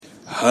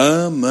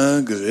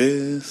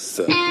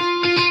המגרסה.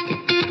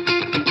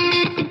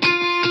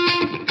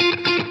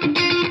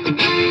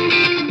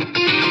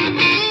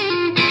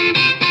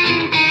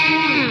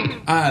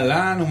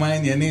 אהלן ומה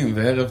העניינים,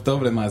 וערב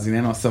טוב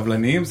למאזיננו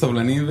הסבלניים,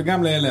 סבלניים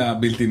וגם לאלה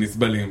הבלתי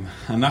נסבלים.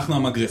 אנחנו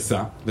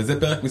המגרסה, וזה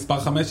פרק מספר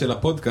 5 של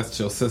הפודקאסט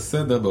שעושה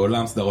סדר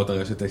בעולם סדרות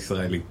הרשת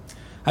הישראלי.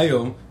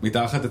 היום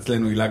מתארחת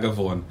אצלנו הילה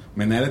גברון,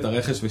 מנהלת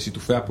הרכש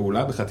ושיתופי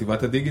הפעולה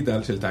בחטיבת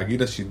הדיגיטל של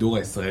תאגיד השידור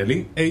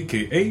הישראלי,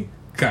 a.k.a.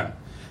 כאן.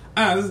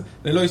 אז,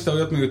 ללא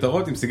השתאויות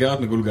מיותרות עם סיגריות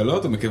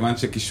מגולגלות, ומכיוון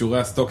שכישורי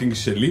הסטוקינג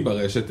שלי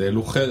ברשת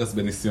העלו חרס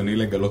בניסיוני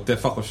לגלות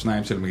טפח או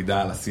שניים של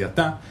מידע על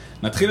עשייתה,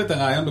 נתחיל את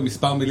הרעיון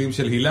במספר מילים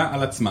של הילה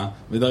על עצמה,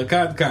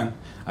 ודרכה עד כאן.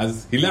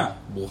 אז הילה,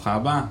 ברוכה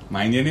הבאה, מה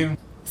העניינים?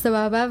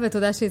 סבבה,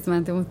 ותודה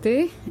שהזמנתם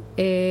אותי.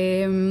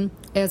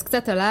 אז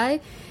קצת עליי,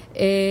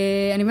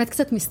 אני באמת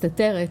קצת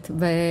מסתתרת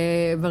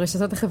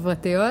ברשתות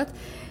החברתיות.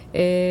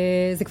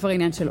 זה כבר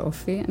עניין של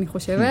אופי, אני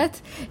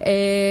חושבת.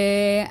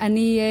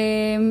 אני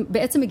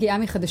בעצם מגיעה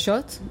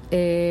מחדשות.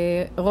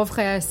 רוב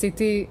חיי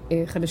עשיתי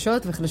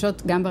חדשות,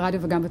 וחדשות גם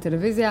ברדיו וגם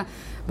בטלוויזיה.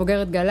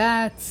 בוגרת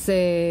גלץ,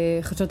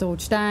 חדשות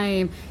ערוץ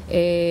 2,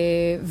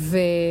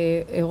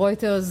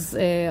 ורויטרס,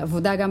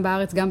 עבודה גם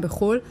בארץ, גם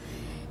בחול.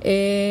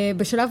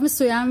 בשלב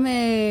מסוים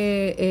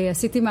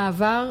עשיתי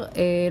מעבר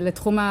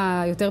לתחום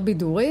היותר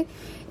בידורי,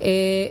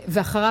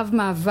 ואחריו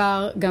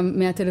מעבר גם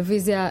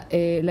מהטלוויזיה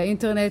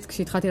לאינטרנט,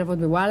 כשהתחלתי לעבוד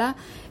בוואלה,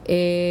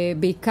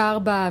 בעיקר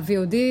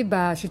ב-VOD,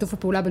 בשיתוף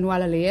הפעולה בין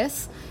וואלה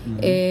ל-YES,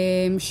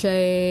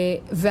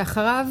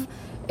 ואחריו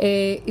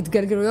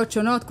התגלגלויות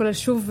שונות, כולל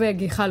שוב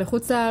גיחה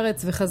לחוץ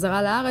לארץ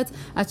וחזרה לארץ,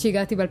 עד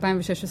שהגעתי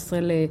ב-2016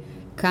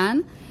 לכאן.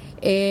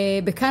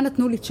 בכאן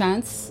נתנו לי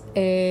צ'אנס,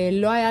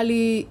 לא היה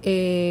לי,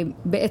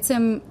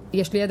 בעצם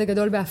יש לי ידע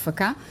גדול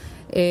בהפקה,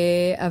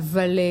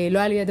 אבל לא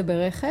היה לי ידע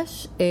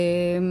ברכש.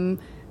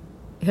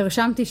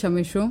 הרשמתי שם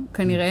מישהו,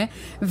 כנראה,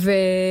 והיה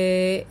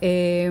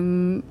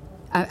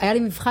לי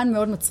מבחן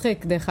מאוד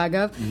מצחיק, דרך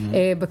אגב,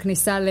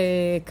 בכניסה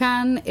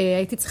לכאן,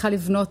 הייתי צריכה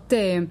לבנות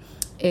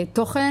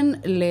תוכן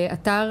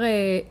לאתר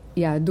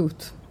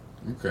יהדות.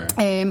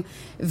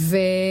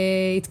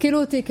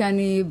 והתקילו אותי כי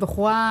אני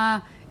בחורה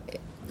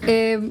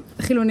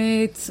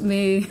חילונית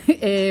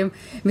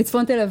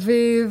מצפון תל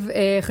אביב,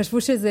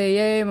 חשבו שזה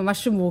יהיה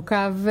ממש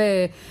מורכב,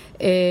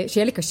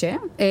 שיהיה לי קשה,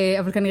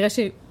 אבל כנראה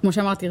שכמו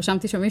שאמרתי,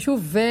 הרשמתי שם מישהו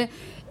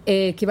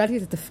וקיבלתי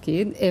את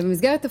התפקיד.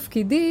 במסגרת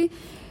תפקידי,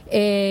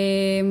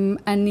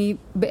 אני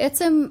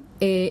בעצם,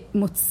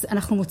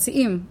 אנחנו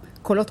מוציאים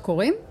קולות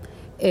קוראים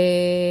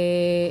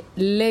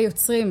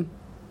ליוצרים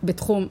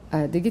בתחום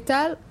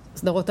הדיגיטל,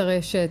 סדרות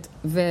הרשת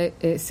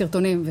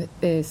וסרטונים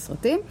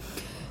וסרטים,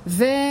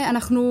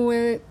 ואנחנו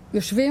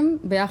יושבים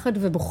ביחד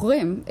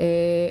ובוחרים,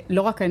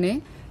 לא רק אני,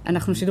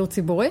 אנחנו שידור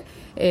ציבורי,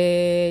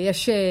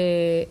 יש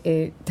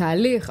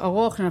תהליך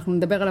ארוך שאנחנו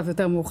נדבר עליו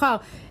יותר מאוחר,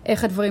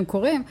 איך הדברים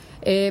קורים.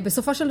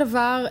 בסופו של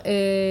דבר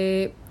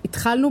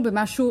התחלנו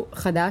במשהו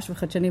חדש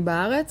וחדשני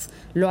בארץ,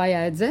 לא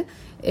היה את זה.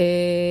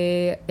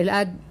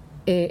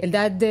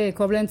 אלדד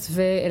קובלנץ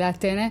ואלעד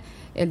טנא,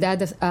 אלדד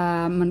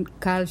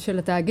המנכ"ל של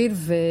התאגיד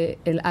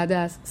ואלעד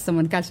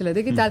הסמנכ"ל של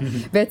הדיגיטל,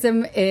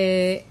 בעצם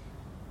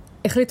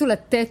החליטו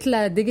לתת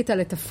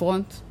לדיגיטל את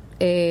הפרונט,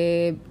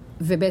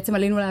 ובעצם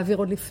עלינו להעביר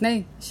עוד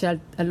לפני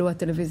שעלו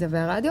הטלוויזיה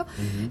והרדיו,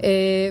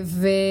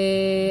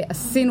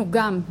 ועשינו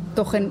גם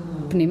תוכן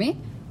פנימי,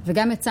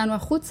 וגם יצאנו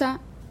החוצה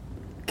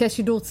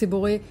כשידור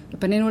ציבורי,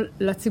 ופנינו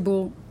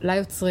לציבור,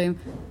 ליוצרים,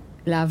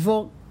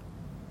 לעבור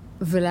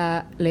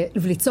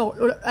וליצור,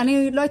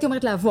 אני לא הייתי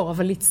אומרת לעבור,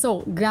 אבל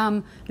ליצור גם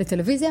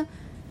לטלוויזיה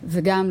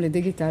וגם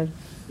לדיגיטל,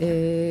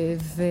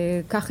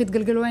 וכך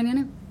התגלגלו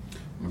העניינים.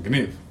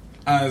 מגניב.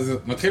 אז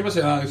נתחיל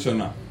בשאלה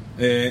הראשונה.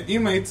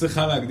 אם היית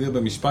צריכה להגדיר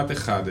במשפט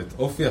אחד את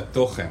אופי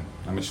התוכן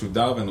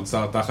המשודר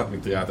ונוצר תחת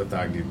מטריית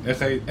התאגיד,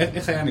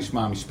 איך היה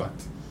נשמע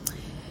המשפט?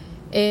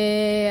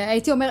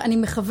 הייתי אומר, אני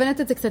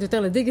מכוונת את זה קצת יותר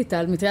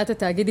לדיגיטל, מטריית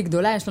התאגיד היא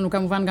גדולה, יש לנו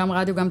כמובן גם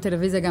רדיו, גם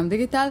טלוויזיה, גם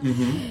דיגיטל.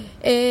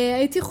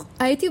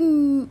 הייתי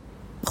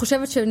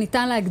חושבת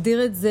שניתן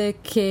להגדיר את זה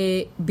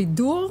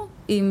כבידור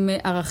עם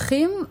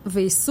ערכים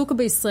ועיסוק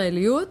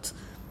בישראליות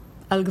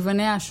על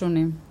גווניה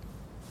השונים.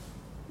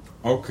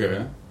 אוקיי.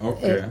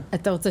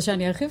 אתה רוצה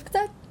שאני ארחיב קצת?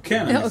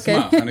 כן,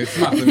 אני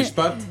אשמח, זה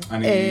משפט,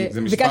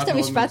 זה משפט ביקשת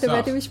משפט,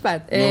 הבאתי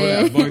משפט.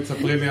 אז בואי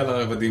תספרי לי על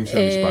הרבדים של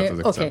המשפט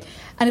הזה קצת.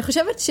 אני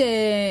חושבת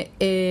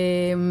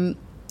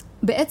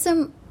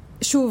שבעצם,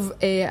 שוב,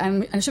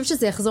 אני חושבת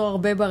שזה יחזור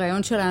הרבה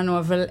ברעיון שלנו,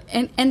 אבל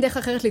אין דרך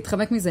אחרת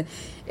להתחמק מזה.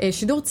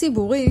 שידור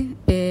ציבורי,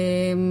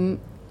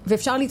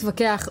 ואפשר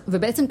להתווכח,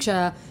 ובעצם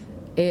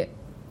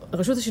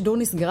כשרשות השידור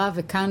נסגרה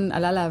וכאן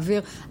עלה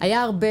לאוויר, היו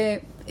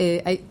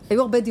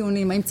הרבה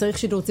דיונים, האם צריך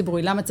שידור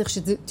ציבורי, למה צריך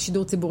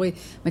שידור ציבורי,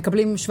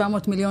 מקבלים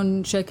 700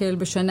 מיליון שקל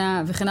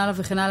בשנה וכן הלאה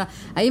וכן הלאה,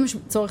 האם יש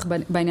צורך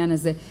בעניין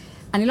הזה?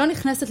 אני לא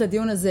נכנסת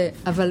לדיון הזה,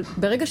 אבל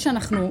ברגע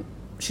שאנחנו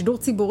שידור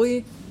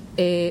ציבורי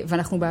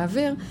ואנחנו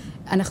באוויר,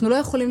 אנחנו לא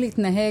יכולים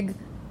להתנהג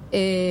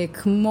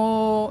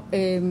כמו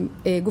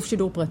גוף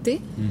שידור פרטי.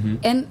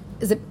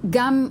 זה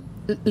גם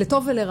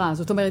לטוב ולרע,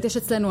 זאת אומרת, יש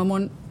אצלנו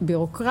המון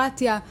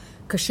בירוקרטיה,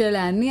 קשה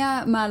להניע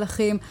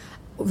מהלכים,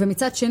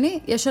 ומצד שני,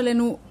 יש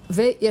עלינו,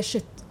 ויש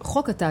את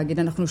חוק התאגיד,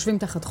 אנחנו יושבים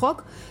תחת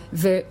חוק,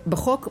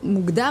 ובחוק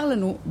מוגדר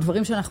לנו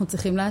דברים שאנחנו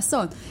צריכים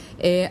לעשות.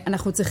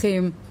 אנחנו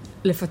צריכים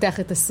לפתח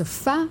את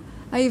השפה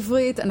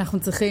העברית, אנחנו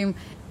צריכים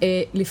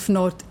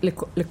לפנות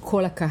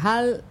לכל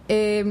הקהל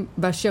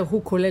באשר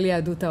הוא כולל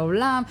יהדות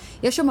העולם.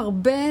 יש שם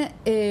הרבה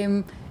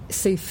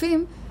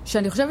סעיפים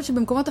שאני חושבת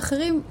שבמקומות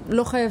אחרים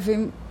לא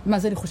חייבים, מה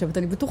זה אני חושבת?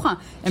 אני בטוחה.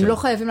 הם לא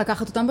חייבים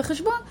לקחת אותם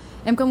בחשבון.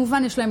 הם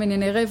כמובן יש להם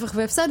ענייני רווח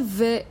והפסד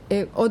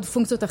ועוד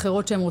פונקציות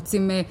אחרות שהם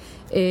רוצים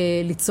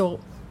ליצור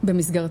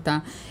במסגרתה.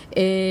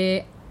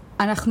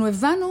 אנחנו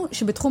הבנו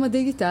שבתחום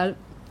הדיגיטל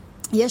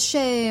יש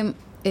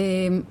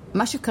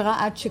מה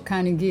שקרה עד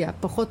שכאן הגיע,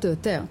 פחות או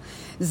יותר.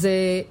 זה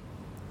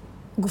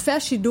גופי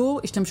השידור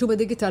השתמשו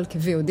בדיגיטל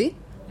כ-VOD,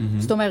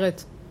 זאת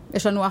אומרת,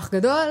 יש לנו אח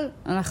גדול,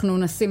 אנחנו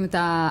נשים את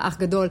האח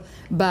גדול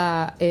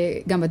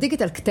גם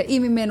בדיגיטל,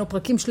 קטעים ממנו,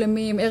 פרקים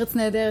שלמים, ארץ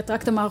נהדרת,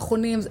 רק את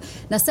המערכונים,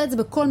 נעשה את זה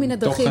בכל מיני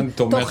דרכים.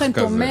 תוכן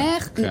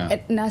תומך. כן.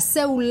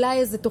 נעשה אולי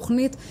איזו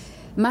תוכנית,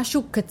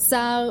 משהו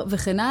קצר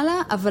וכן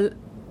הלאה, אבל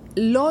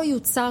לא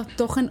יוצר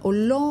תוכן, או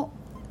לא,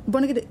 בוא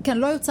נגיד, כן,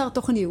 לא יוצר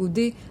תוכן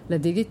יהודי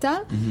לדיגיטל.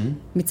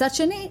 מצד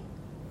שני,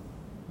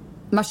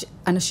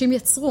 אנשים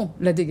יצרו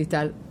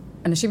לדיגיטל.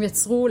 אנשים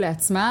יצרו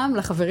לעצמם,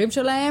 לחברים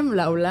שלהם,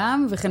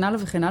 לעולם, וכן הלאה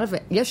וכן הלאה,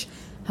 ויש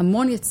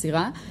המון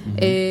יצירה,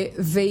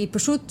 והיא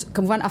פשוט,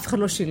 כמובן אף אחד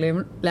לא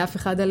שילם לאף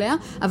אחד עליה,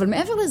 אבל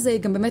מעבר לזה היא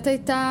גם באמת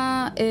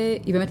הייתה,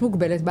 היא באמת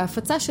מוגבלת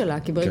בהפצה שלה,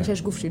 כי ברגע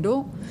שיש גוף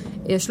שידור,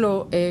 יש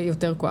לו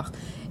יותר כוח.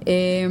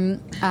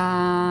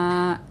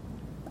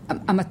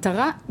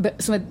 המטרה,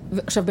 זאת אומרת,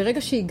 עכשיו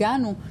ברגע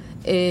שהגענו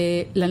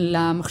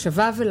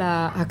למחשבה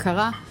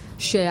ולהכרה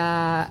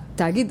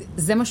שהתאגיד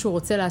זה מה שהוא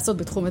רוצה לעשות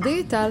בתחום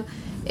הדיגיטל,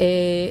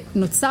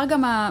 נוצרה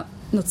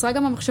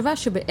גם המחשבה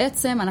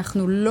שבעצם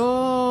אנחנו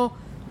לא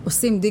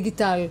עושים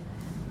דיגיטל,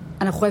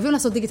 אנחנו חייבים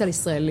לעשות דיגיטל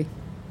ישראלי.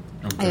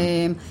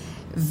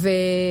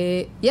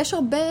 ויש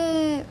הרבה,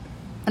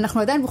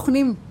 אנחנו עדיין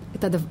בוחנים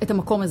את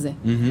המקום הזה,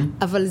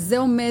 אבל זה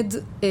עומד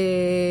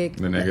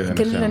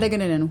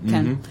לנגד עינינו,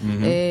 כן.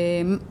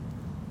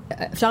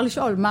 אפשר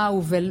לשאול מה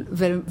הוא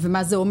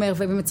ומה זה אומר,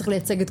 ובאמת צריך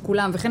לייצג את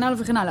כולם, וכן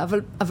הלאה וכן הלאה,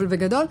 אבל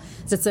בגדול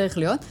זה צריך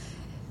להיות.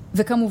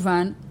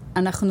 וכמובן,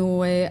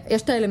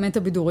 יש את האלמנט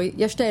הבידורי,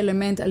 יש את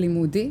האלמנט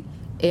הלימודי,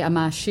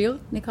 המעשיר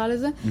נקרא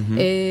לזה,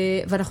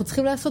 ואנחנו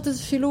צריכים לעשות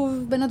איזה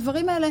שילוב בין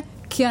הדברים האלה,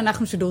 כי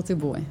אנחנו שידור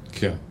ציבורי.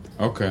 כן.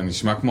 אוקיי,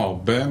 נשמע כמו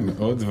הרבה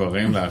מאוד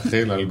דברים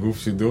להכיל על גוף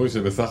שידור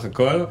שבסך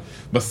הכל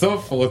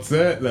בסוף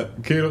רוצה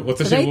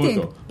שיראו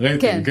אותו.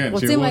 רייטינג, כן,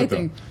 רוצים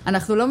רייטינג.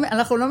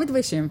 אנחנו לא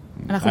מתביישים.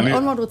 אנחנו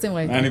מאוד מאוד רוצים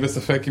רייטינג. אני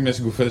בספק אם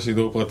יש גופי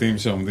שידור פרטיים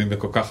שעומדים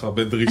בכל כך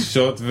הרבה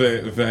דרישות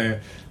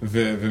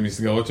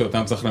ומסגרות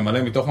שאותם צריך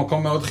למלא מתוך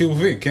מקום מאוד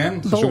חיובי, כן?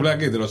 חשוב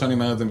להגיד, זה לא שאני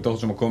אומר את זה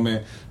מתוך שמקום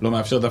לא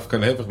מאפשר דווקא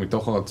להפך,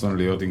 מתוך הרצון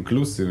להיות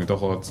אינקלוסיב,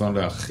 מתוך הרצון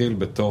להכיל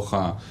בתוך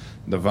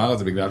הדבר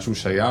הזה, בגלל שהוא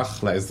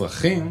שייך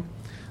לאזרחים.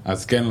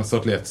 אז כן,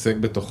 לנסות לייצג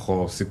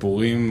בתוכו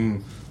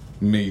סיפורים,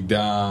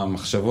 מידע,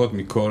 מחשבות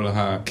מכל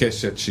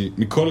הקשת,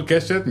 מכל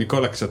קשת,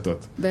 מכל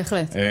הקשתות.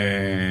 בהחלט.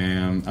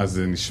 אז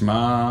זה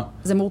נשמע...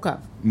 זה מורכב.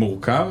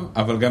 מורכב,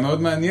 אבל גם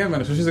מאוד מעניין,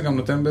 ואני חושב שזה גם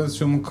נותן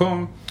באיזשהו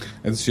מקום,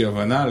 איזושהי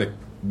הבנה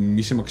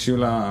למי שמקשיב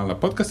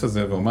לפודקאסט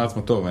הזה, ואומר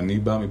עצמו, טוב, אני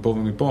בא מפה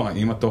ומפה,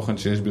 האם התוכן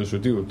שיש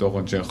ברשותי הוא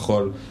תוכן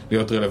שיכול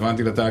להיות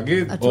רלוונטי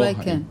לתאגיד? התשובה היא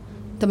כן,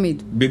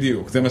 תמיד.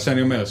 בדיוק, זה מה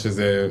שאני אומר,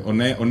 שזה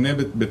עונה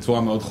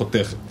בצורה מאוד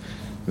חותכת.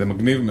 זה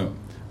מגניב מאוד.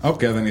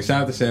 אוקיי, אז אני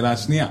אשאל את השאלה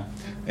השנייה.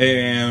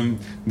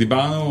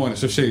 דיברנו, אני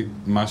חושב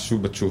שמשהו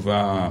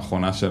בתשובה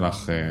האחרונה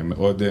שלך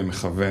מאוד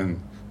מכוון,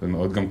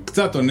 ומאוד גם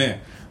קצת עונה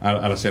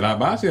על השאלה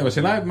הבאה שלי, אבל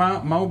השאלה היא,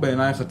 מהו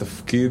בעינייך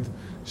התפקיד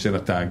של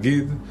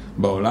התאגיד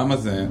בעולם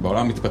הזה,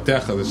 בעולם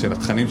המתפתח הזה של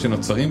התכנים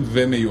שנוצרים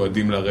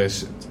ומיועדים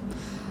לרשת?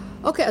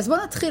 אוקיי, אז בואו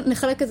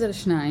נחלק את זה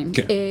לשניים.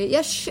 כן.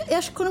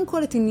 יש קודם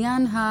כל את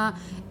עניין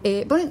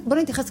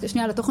בואו נתייחס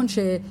שנייה לתוכן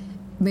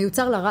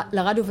מיוצר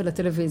לרדיו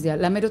ולטלוויזיה,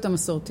 למדיות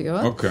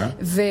המסורתיות,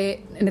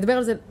 ונדבר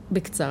על זה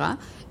בקצרה.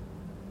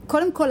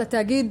 קודם כל,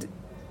 התאגיד,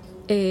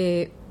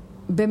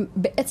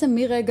 בעצם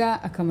מרגע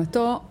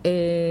הקמתו,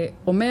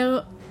 אומר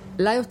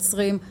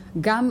ליוצרים,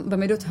 גם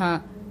במדיות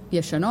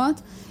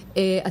הישנות,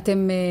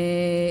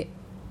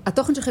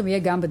 התוכן שלכם יהיה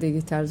גם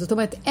בדיגיטל. זאת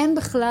אומרת, אין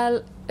בכלל,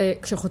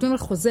 כשחותמים על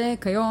חוזה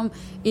כיום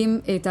עם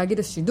תאגיד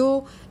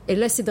השידור,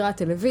 לסדרת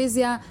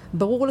טלוויזיה,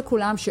 ברור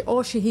לכולם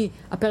שאו שהיא,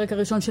 הפרק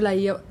הראשון שלה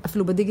יהיה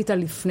אפילו בדיגיטל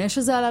לפני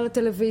שזה עלה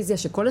לטלוויזיה,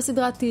 שכל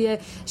הסדרה תהיה,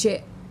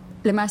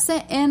 שלמעשה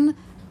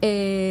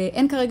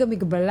אין כרגע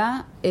מגבלה,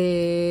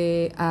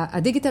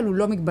 הדיגיטל הוא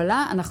לא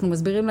מגבלה, אנחנו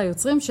מסבירים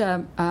ליוצרים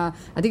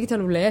שהדיגיטל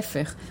הוא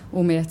להפך,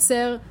 הוא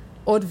מייצר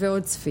עוד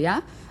ועוד צפייה.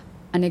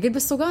 אני אגיד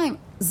בסוגריים,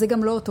 זה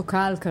גם לא אותו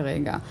קהל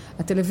כרגע.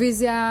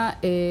 הטלוויזיה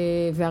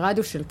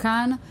והרדיו של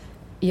כאן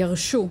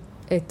ירשו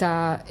את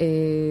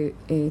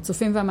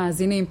הצופים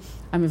והמאזינים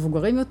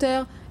המבוגרים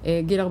יותר,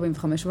 גיל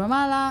 45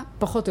 ומעלה,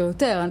 פחות או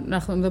יותר.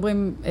 אנחנו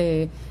מדברים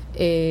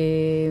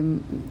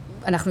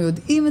אנחנו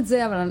יודעים את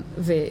זה,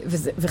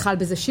 וחל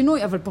בזה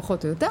שינוי, אבל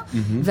פחות או יותר.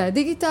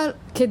 והדיגיטל,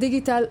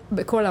 כדיגיטל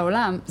בכל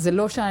העולם, זה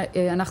לא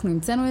שאנחנו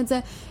המצאנו את זה,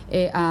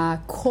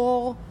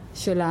 הקור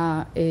של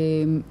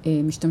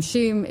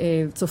המשתמשים,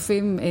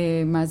 צופים,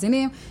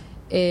 מאזינים,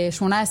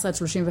 18 עד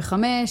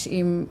 35,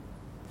 עם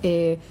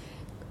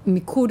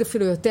מיקוד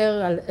אפילו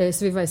יותר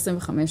סביב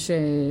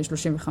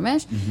ה-25-35,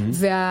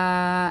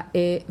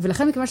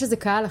 ולכן מכיוון שזה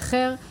קהל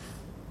אחר,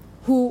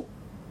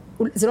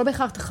 זה לא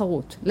בהכרח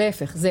תחרות,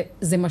 להפך,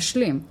 זה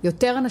משלים.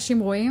 יותר אנשים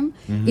רואים,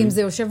 אם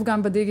זה יושב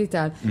גם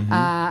בדיגיטל.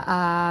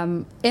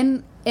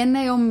 אין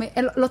היום,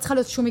 לא צריכה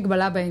להיות שום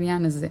מגבלה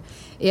בעניין הזה.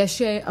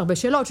 יש הרבה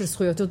שאלות של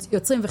זכויות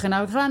יוצרים וכן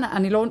הלאה וכן הלאה,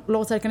 אני לא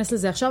רוצה להיכנס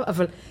לזה עכשיו,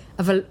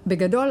 אבל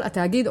בגדול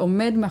התאגיד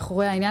עומד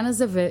מאחורי העניין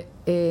הזה,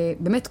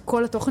 ובאמת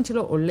כל התוכן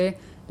שלו עולה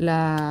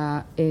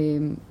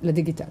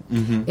לדיגיטל,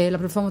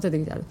 לפלטפורמות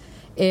הדיגיטליות.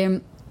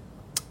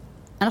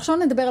 עכשיו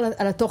נדבר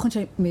על התוכן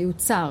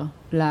שמיוצר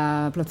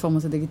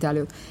לפלטפורמות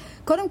הדיגיטליות.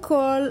 קודם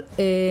כל,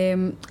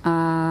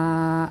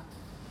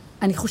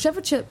 אני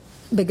חושבת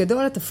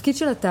שבגדול התפקיד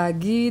של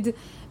התאגיד,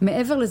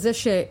 מעבר לזה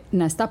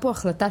שנעשתה פה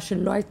החלטה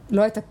שלא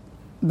הייתה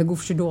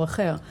בגוף שידור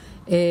אחר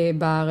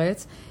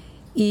בארץ,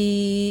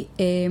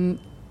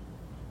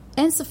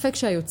 אין ספק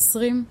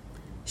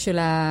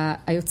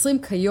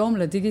שהיוצרים כיום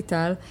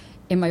לדיגיטל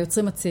הם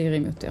היוצרים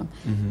הצעירים יותר.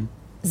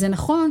 זה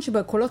נכון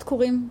שבקולות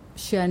קוראים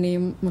שאני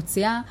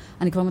מוציאה,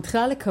 אני כבר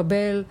מתחילה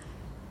לקבל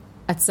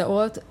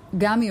הצעות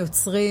גם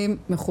מיוצרים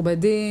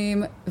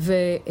מכובדים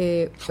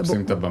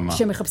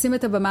שמחפשים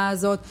את הבמה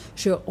הזאת,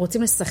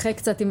 שרוצים לשחק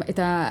קצת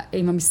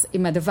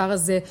עם הדבר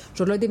הזה,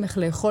 שעוד לא יודעים איך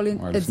לאכול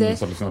את זה.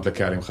 לנסות לפנות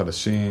לקהלים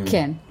חדשים.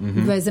 כן,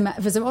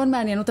 וזה מאוד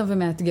מעניין אותם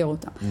ומאתגר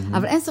אותם.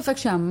 אבל אין ספק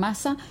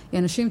שהמסה היא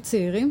אנשים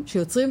צעירים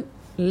שיוצרים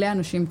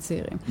לאנשים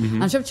צעירים.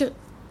 אני חושבת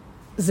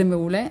שזה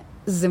מעולה.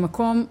 זה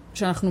מקום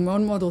שאנחנו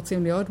מאוד מאוד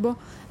רוצים להיות בו.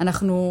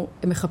 אנחנו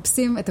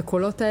מחפשים את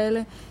הקולות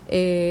האלה,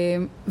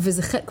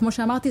 וזה, כמו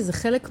שאמרתי, זה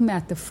חלק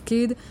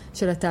מהתפקיד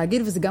של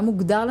התאגיד, וזה גם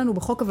מוגדר לנו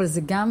בחוק, אבל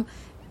זה גם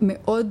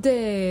מאוד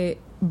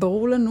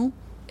ברור לנו,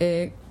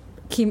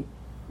 כי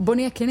בוא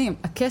נהיה כנים,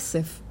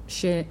 הכסף,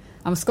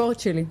 המשכורת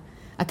שלי,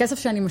 הכסף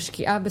שאני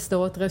משקיעה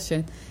בסדרות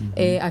רשת,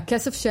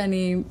 הכסף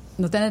שאני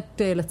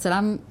נותנת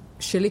לצלם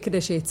שלי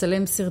כדי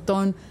שיצלם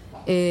סרטון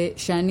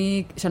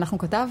שאנחנו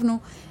כתבנו,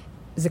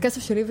 זה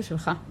כסף שלי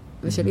ושלך,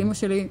 ושל אמא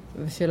שלי,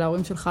 ושל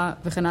ההורים שלך,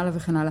 וכן הלאה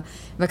וכן הלאה.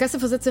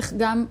 והכסף הזה צריך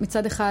גם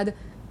מצד אחד,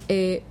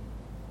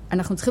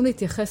 אנחנו צריכים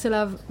להתייחס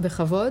אליו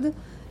בכבוד,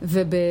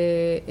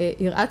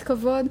 וביראת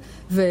כבוד,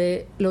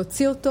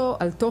 ולהוציא אותו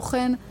על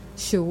תוכן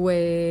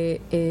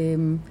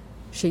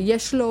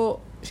שיש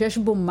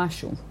בו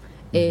משהו.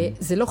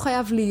 זה לא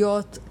חייב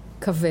להיות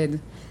כבד,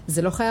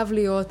 זה לא חייב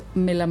להיות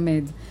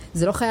מלמד,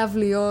 זה לא חייב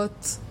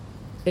להיות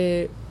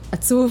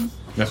עצוב,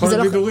 זה יכול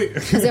להיות בידורי.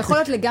 זה יכול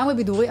להיות לגמרי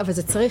בידורי, אבל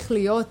זה צריך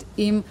להיות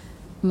עם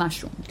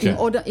משהו. כן,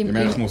 עם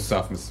ערך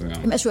מוסף מסוים.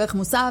 עם איזשהו ערך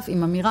מוסף,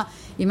 עם אמירה,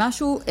 עם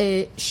משהו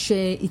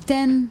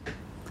שייתן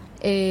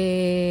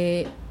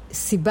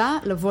סיבה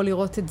לבוא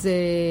לראות את זה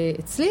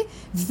אצלי,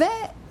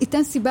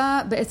 וייתן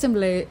סיבה בעצם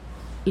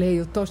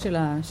להיותו של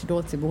השידור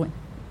הציבורי.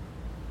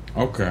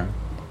 אוקיי.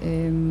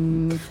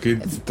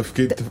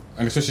 תפקיד,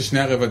 אני חושב ששני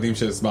הרבדים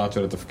שהסברת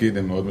של התפקיד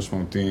הם מאוד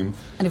משמעותיים.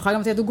 אני יכולה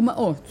גם לתת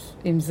דוגמאות,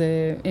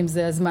 אם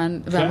זה הזמן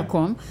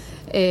והמקום.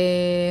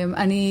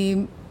 אני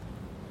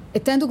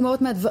אתן דוגמאות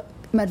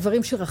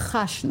מהדברים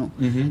שרכשנו.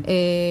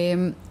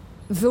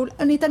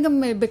 ואני אתן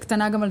גם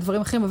בקטנה גם על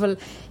דברים אחרים, אבל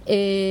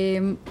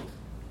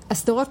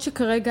הסדרות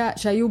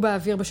שהיו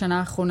באוויר בשנה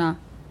האחרונה,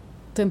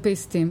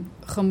 טרמפיסטים,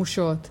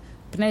 חמושות,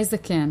 פני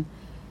זקן.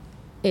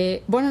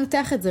 בואו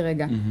ננתח את זה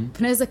רגע.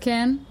 פני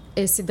זקן,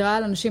 סדרה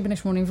על אנשים בני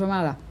 80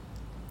 ומעלה.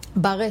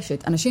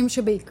 ברשת, אנשים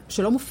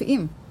שלא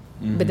מופיעים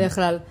בדרך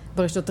כלל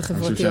ברשתות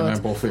החברתיות. אנשים שאין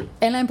להם פרופיל.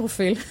 אין להם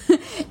פרופיל.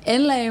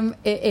 אין להם,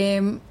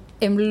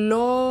 הם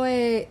לא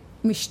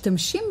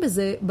משתמשים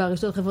בזה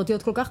ברשתות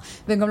החברתיות כל כך,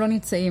 והם גם לא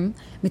נמצאים.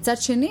 מצד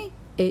שני,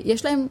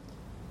 יש להם,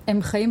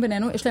 הם חיים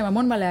בינינו, יש להם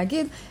המון מה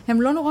להגיד,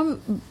 הם לא נורא,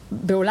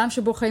 בעולם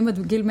שבו חיים עד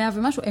גיל 100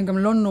 ומשהו, הם גם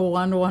לא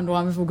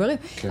נורא מבוגרים.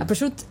 כן.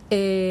 פשוט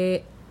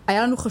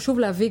היה לנו חשוב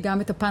להביא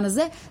גם את הפן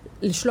הזה,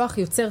 לשלוח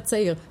יוצר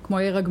צעיר, כמו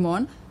יאיר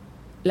אגמון,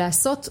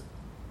 לעשות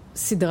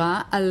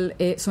סדרה על,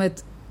 זאת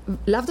אומרת,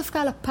 לאו דווקא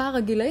על הפער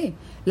הגילאי,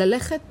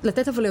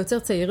 לתת אבל ליוצר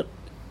צעיר,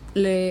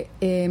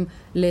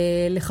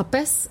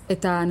 לחפש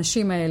את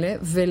האנשים האלה,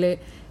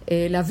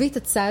 ולהביא את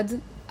הצד,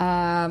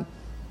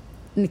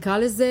 נקרא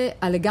לזה,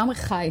 הלגמרי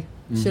חי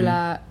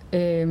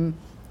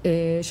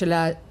של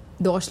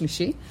הדור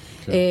השלישי.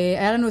 כן.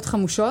 היה לנו את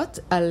חמושות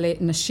על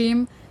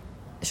נשים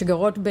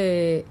שגרות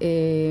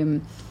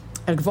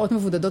על גבעות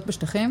מבודדות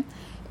בשטחים.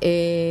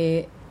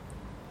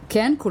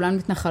 כן, כולן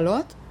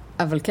מתנחלות,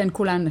 אבל כן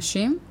כולן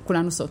נשים,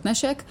 כולן נושאות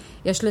נשק.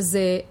 יש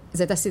לזה,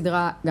 זו הייתה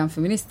סדרה גם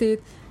פמיניסטית,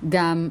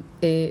 גם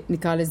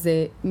נקרא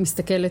לזה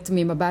מסתכלת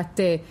ממבט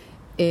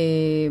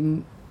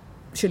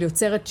של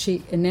יוצרת שהיא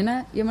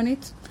איננה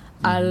ימנית,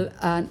 על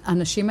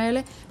הנשים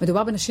האלה.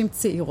 מדובר בנשים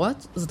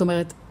צעירות, זאת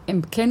אומרת,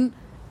 הן כן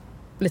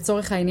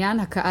לצורך העניין,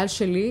 הקהל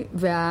שלי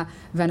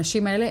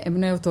והאנשים האלה הם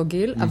בני אותו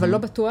גיל, אבל לא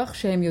בטוח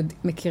שהם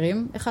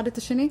מכירים אחד את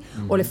השני,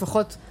 או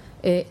לפחות,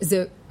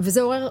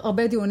 וזה עורר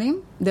הרבה דיונים.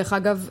 דרך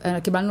אגב,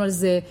 קיבלנו על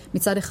זה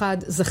מצד אחד,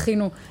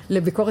 זכינו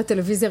לביקורת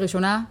טלוויזיה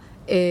ראשונה,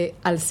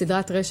 על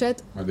סדרת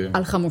רשת,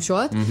 על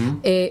חמושות,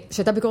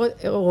 שהייתה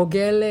ביקורת,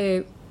 רוגל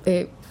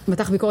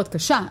מתח ביקורת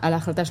קשה על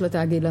ההחלטה של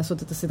התאגיד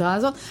לעשות את הסדרה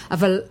הזאת,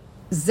 אבל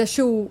זה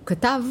שהוא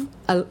כתב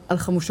על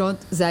חמושות,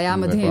 זה היה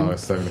מדהים.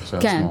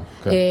 כן.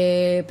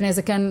 פני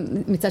זה כן,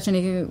 מצד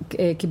שני,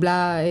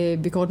 קיבלה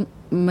ביקורות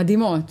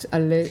מדהימות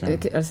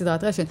על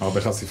סדרת רשת.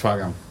 הרבה חשיפה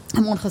גם.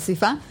 המון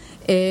חשיפה.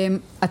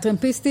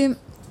 הטרמפיסטים,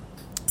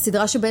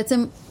 סדרה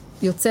שבעצם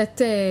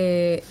יוצאת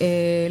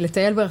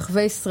לטייל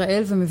ברחבי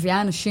ישראל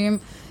ומביאה אנשים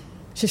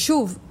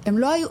ששוב, הם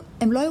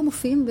לא היו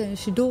מופיעים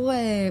בשידור,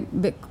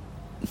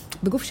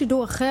 בגוף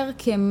שידור אחר,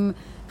 כי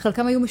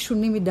חלקם היו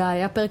משונים מדי.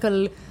 היה פרק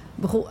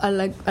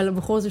על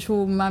הבחור הזה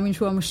שהוא מאמין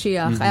שהוא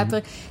המשיח. היה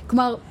פרק,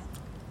 כלומר,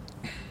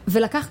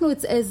 ולקחנו את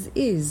זה as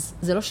is.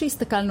 זה לא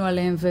שהסתכלנו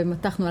עליהם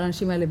ומתחנו על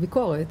האנשים האלה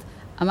ביקורת.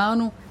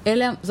 אמרנו,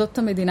 זאת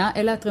המדינה,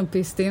 אלה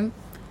הטרמפיסטים,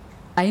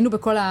 היינו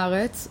בכל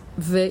הארץ,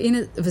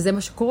 וזה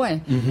מה שקורה.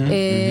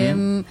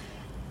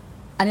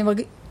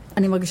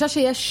 אני מרגישה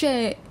שיש,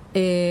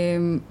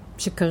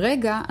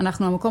 שכרגע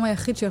אנחנו המקום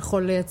היחיד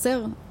שיכול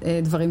לייצר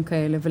דברים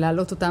כאלה,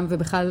 ולהעלות אותם,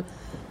 ובכלל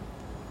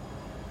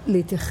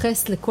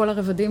להתייחס לכל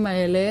הרבדים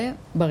האלה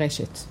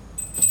ברשת.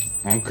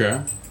 אוקיי.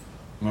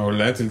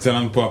 מעולה, צלצל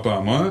לנו פה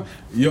הפעמון.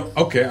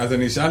 אוקיי, אז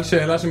אני אשאל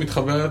שאלה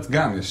שמתחברת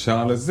גם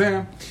ישר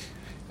לזה.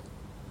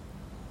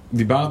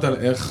 דיברת על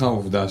איך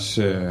העובדה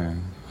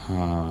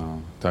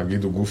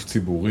שהתאגיד הוא גוף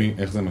ציבורי,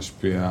 איך זה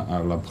משפיע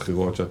על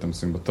הבחירות שאתם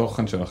עושים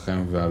בתוכן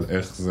שלכם, ועל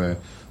איך זה,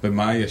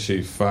 ומהי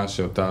השאיפה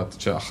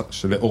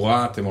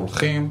שלאורה אתם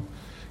הולכים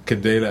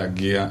כדי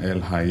להגיע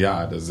אל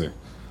היעד הזה.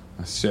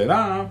 אז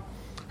שאלה,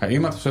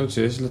 האם את חושבת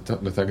שיש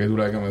לתאגיד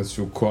אולי גם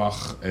איזשהו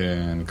כוח,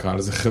 נקרא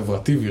לזה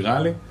חברתי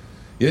ויראלי?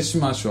 יש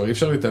משהו, הרי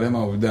אפשר להתעלם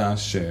מהעובדה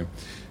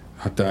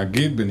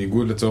שהתאגיד,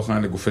 בניגוד לצורך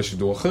העניין לגופי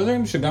שידור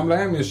אחרים, שגם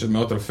להם יש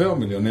מאות אלפי או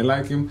מיליוני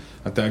לייקים,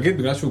 התאגיד,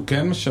 בגלל שהוא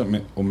כן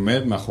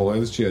עומד מאחורי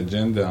איזושהי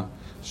אג'נדה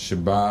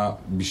שבה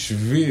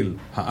בשביל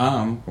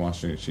העם, כלומר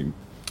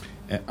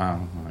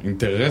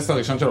האינטרס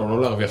הראשון שלו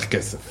לא להרוויח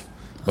כסף.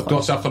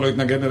 בטוח שאף אחד לא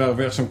יתנגד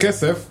להרוויח שם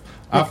כסף,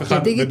 אף אחד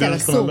בדיגיטל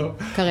אסור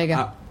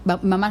כרגע,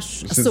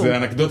 ממש אסור. שזה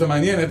אנקדוטה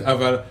מעניינת,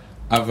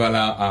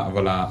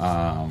 אבל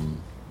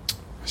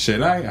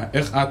השאלה היא,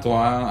 איך את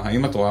רואה,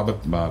 האם את רואה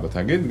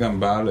בתאגיד גם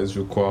בעל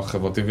איזשהו כוח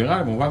חברתי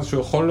ויראלי, במובן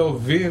שהוא יכול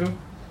להוביל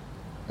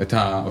את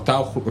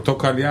אותו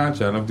קהל יעד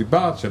שעליו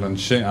דיברת,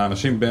 של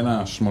האנשים בין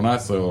ה-18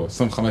 או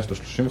 25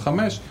 ל-35,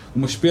 הוא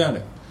משפיע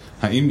עליהם.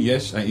 האם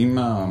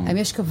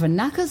יש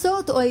כוונה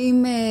כזאת, או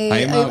האם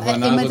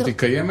ההבנה הזאת היא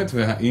קיימת,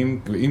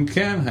 ואם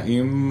כן,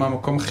 האם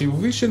המקום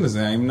חיובי של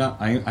זה,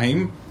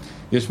 האם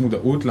יש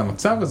מודעות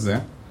למצב הזה,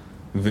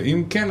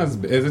 ואם כן, אז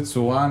באיזה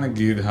צורה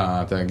נגיד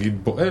התאגיד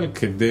פועל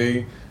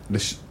כדי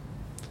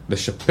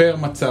לשפר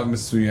מצב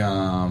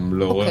מסוים,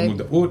 לעורר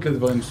מודעות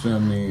לדברים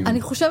מסוימים?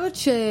 אני חושבת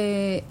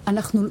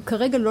שאנחנו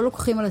כרגע לא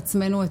לוקחים על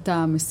עצמנו את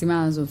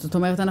המשימה הזאת. זאת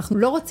אומרת, אנחנו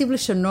לא רוצים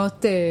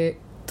לשנות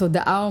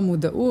תודעה או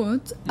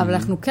מודעות, אבל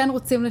אנחנו כן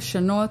רוצים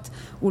לשנות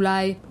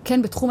אולי,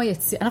 כן בתחום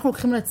היצירה, אנחנו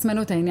לוקחים על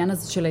עצמנו את העניין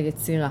הזה של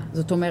היצירה.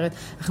 זאת אומרת,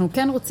 אנחנו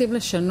כן רוצים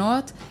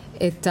לשנות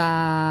את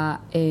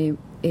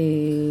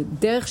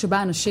דרך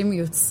שבה אנשים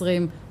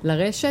יוצרים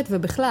לרשת,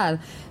 ובכלל,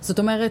 זאת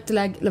אומרת,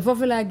 לבוא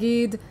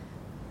ולהגיד,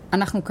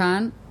 אנחנו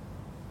כאן,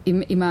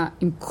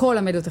 עם כל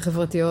המדיות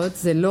החברתיות,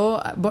 זה לא,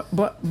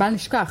 בוא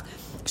נשכח,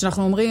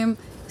 כשאנחנו אומרים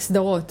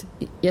סדרות,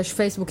 יש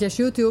פייסבוק, יש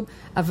יוטיוב,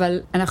 אבל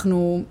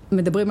אנחנו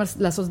מדברים על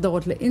לעשות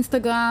סדרות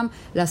לאינסטגרם,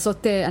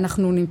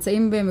 אנחנו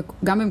נמצאים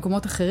גם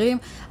במקומות אחרים,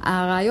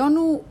 הרעיון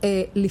הוא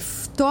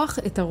לפתוח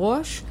את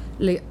הראש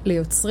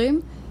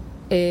ליוצרים,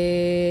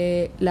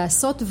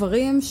 לעשות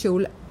דברים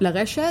שהוא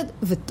לרשת,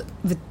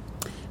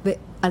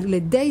 ועל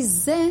ידי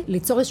זה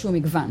ליצור איזשהו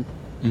מגוון.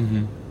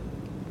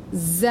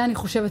 זה אני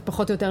חושבת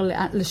פחות או יותר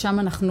לשם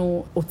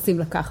אנחנו רוצים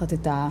לקחת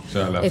את ה...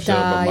 לאפשר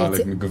במה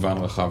למגוון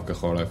רחב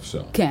ככל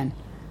האפשר. כן.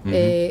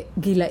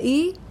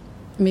 גילאי,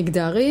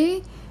 מגדרי,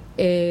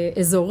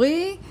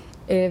 אזורי,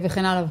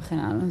 וכן הלאה וכן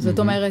הלאה. זאת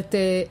אומרת,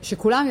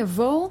 שכולם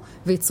יבואו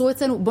ויצרו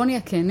אצלנו, בוא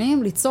נהיה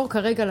כנים, ליצור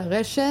כרגע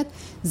לרשת,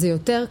 זה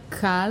יותר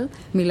קל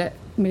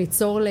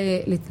מליצור,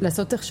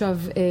 לעשות עכשיו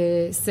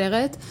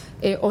סרט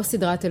או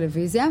סדרת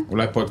טלוויזיה.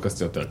 אולי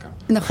פודקאסט יותר קל.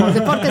 נכון,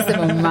 זה פודקאסט זה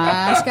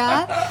ממש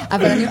קל,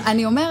 אבל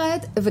אני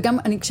אומרת, וגם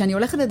כשאני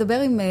הולכת לדבר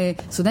עם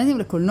סטודנטים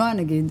לקולנוע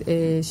נגיד,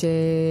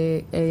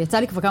 שיצא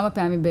לי כבר כמה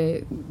פעמים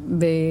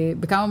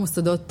בכמה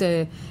מוסדות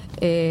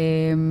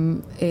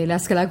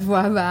להשכלה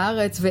גבוהה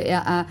בארץ,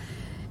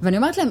 ואני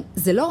אומרת להם,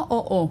 זה לא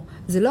או-או,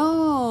 זה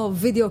לא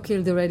video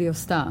kill the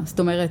radio star. זאת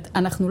אומרת,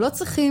 אנחנו לא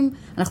צריכים,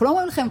 אנחנו לא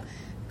אומרים לכם,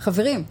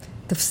 חברים,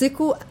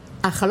 תפסיקו,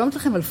 החלום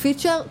שלכם על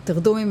פיצ'ר,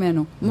 תרדו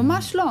ממנו.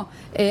 ממש לא.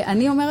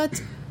 אני אומרת,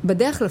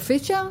 בדרך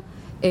לפיצ'ר,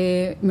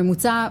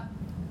 ממוצע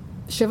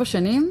 7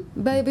 שנים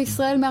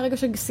בישראל מהרגע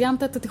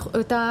שסיימת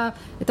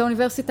את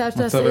האוניברסיטה.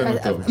 מצבנו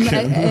טוב,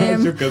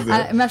 משהו כזה.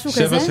 משהו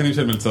כזה. 7 שנים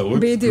של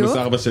מלצרות, פלוס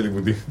 4 של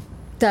לימודים.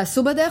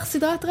 תעשו בדרך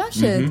סדרת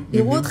רשת,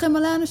 יראו אתכם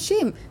על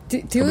האנשים.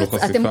 תקבלו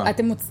חשיפה.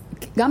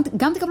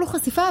 גם תקבלו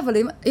חשיפה, אבל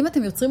אם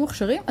אתם יוצרים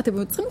מוכשרים, אתם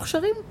יוצרים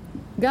מוכשרים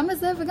גם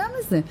לזה וגם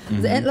לזה.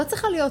 לא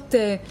צריכה להיות...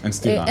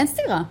 אין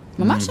סתירה,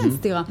 ממש אין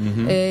סתירה.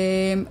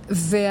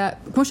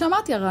 וכמו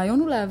שאמרתי, הרעיון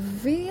הוא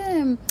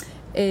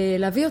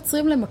להביא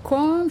יוצרים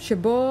למקום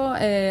שבו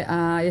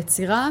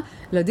היצירה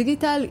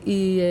לדיגיטל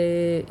היא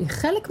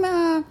חלק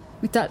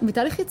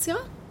מתהליך יצירה.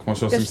 כמו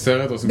שעושים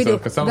סרט, עושים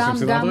סרט קצר, עושים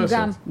סדרת רשת.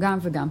 גם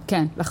וגם,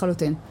 כן,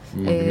 לחלוטין.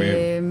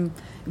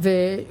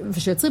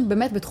 ושיוצרים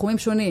באמת בתחומים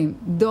שונים,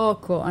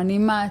 דוקו,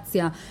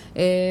 אנימציה,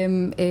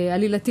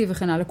 עלילתי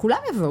וכן הלאה, כולם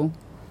יבואו.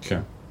 כן.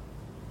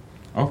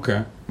 אוקיי,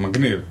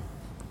 מגניב.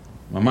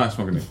 ממש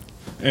מגניב.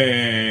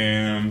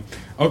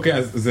 אוקיי,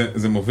 אז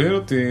זה מוביל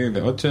אותי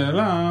לעוד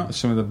שאלה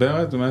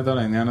שמדברת באמת על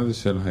העניין הזה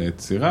של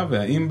היצירה,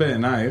 והאם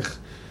בעינייך,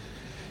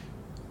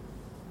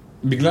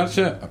 בגלל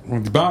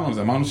שדיברנו על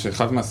זה, אמרנו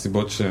שאחת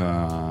מהסיבות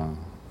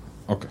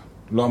אוקיי,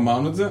 לא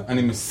אמרנו את זה,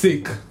 אני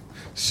מסיק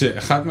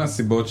שאחת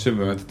מהסיבות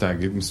שבאמת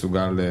התאגיד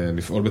מסוגל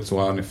לפעול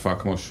בצורה ענפה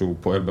כמו שהוא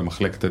פועל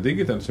במחלקת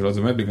הדיגיטל, שלא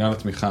זה באמת בגלל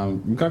התמיכה,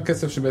 בגלל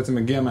כסף שבעצם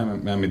מגיע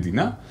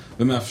מהמדינה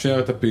ומאפשר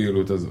את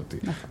הפעילות הזאת.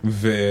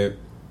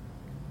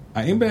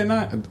 האם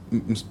בעיניי,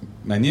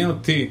 מעניין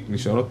אותי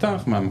לשאול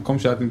אותך, מהמקום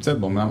שאת נמצאת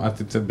בו, אומנם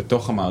את נמצאת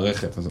בתוך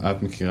המערכת, אז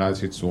את מכירה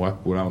איזושהי צורת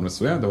פעולה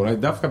מסוימת, אבל אולי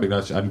דווקא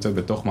בגלל שאת נמצאת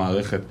בתוך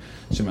מערכת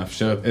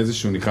שמאפשרת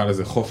איזשהו, נקרא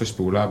לזה, חופש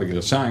פעולה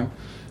בגרשיים,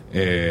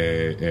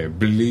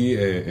 בלי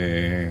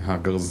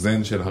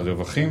הגרזן של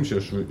הרווחים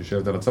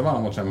שיושבת על הצבא,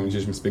 למרות שאני מאמין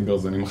שיש מספיק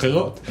גרזנים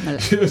אחרות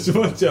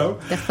שיושבות שם.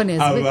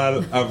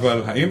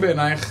 אבל האם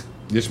בעינייך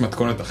יש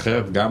מתכונת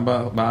אחרת גם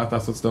באת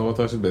לעשות סדרות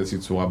רשת באיזושהי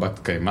צורה בת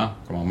קיימה?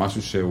 כלומר,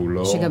 משהו שהוא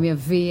לא... שגם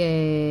יביא...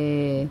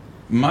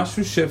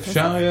 משהו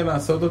שאפשר יהיה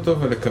לעשות אותו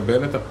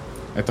ולקבל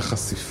את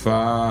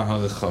החשיפה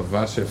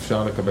הרחבה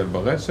שאפשר לקבל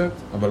ברשת,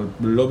 אבל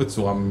לא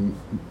בצורה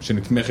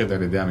שנתמכת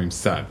על ידי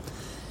הממסד.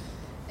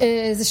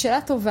 זו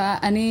שאלה טובה.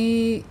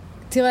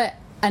 תראה,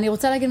 אני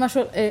רוצה להגיד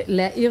משהו,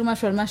 להעיר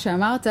משהו על מה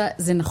שאמרת.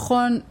 זה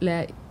נכון,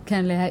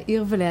 כן,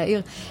 להעיר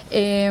ולהעיר.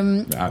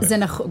 זה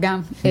נכון,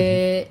 גם.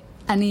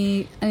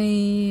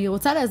 אני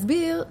רוצה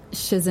להסביר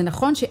שזה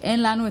נכון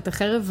שאין לנו את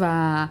החרב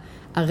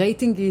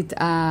הרייטינגית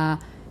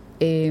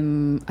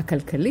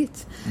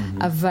הכלכלית,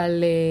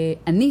 אבל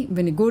אני,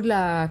 בניגוד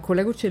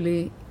לקולגות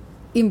שלי,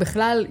 אם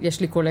בכלל יש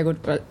לי קולגות,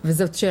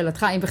 וזאת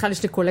שאלתך, אם בכלל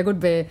יש לי קולגות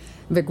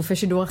בגופי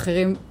שידור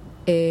אחרים,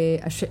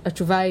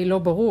 התשובה היא לא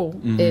ברור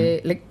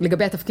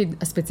לגבי התפקיד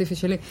הספציפי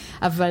שלי,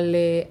 אבל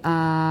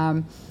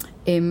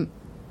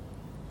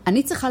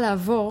אני צריכה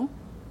לעבור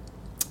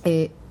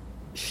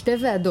 2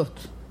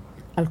 ועדות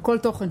על כל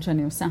תוכן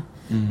שאני עושה.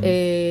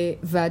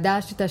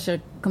 ועדה שתאשר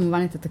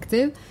כמובן את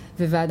התקציב,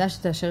 וועדה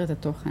שתאשר את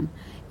התוכן.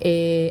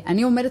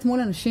 אני עומדת מול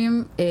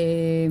אנשים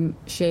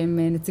שהם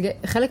נציגי,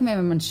 חלק מהם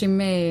הם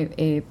אנשים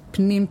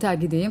פנים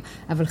תאגידיים,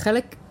 אבל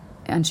חלק,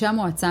 אנשי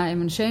המועצה,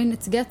 הם אנשי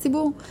נציגי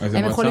הציבור.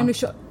 הם יכולים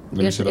לשאול...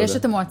 יש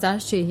את המועצה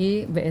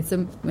שהיא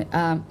בעצם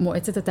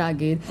מועצת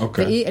התאגיד,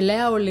 והיא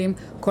אליה עולים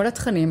כל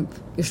התכנים,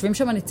 יושבים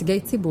שם נציגי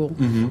ציבור.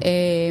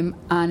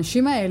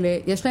 האנשים האלה,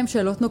 יש להם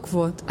שאלות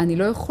נוקבות, אני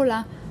לא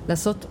יכולה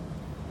לעשות,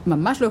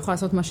 ממש לא יכולה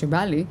לעשות מה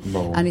שבא לי,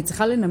 אני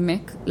צריכה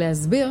לנמק,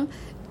 להסביר,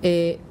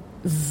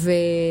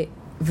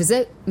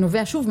 וזה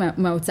נובע שוב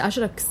מההוצאה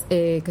של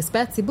כספי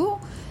הציבור,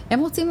 הם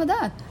רוצים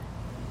לדעת.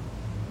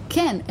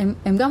 כן,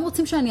 הם גם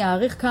רוצים שאני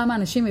אעריך כמה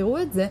אנשים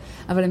יראו את זה,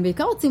 אבל הם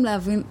בעיקר רוצים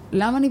להבין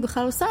למה אני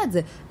בכלל עושה את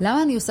זה.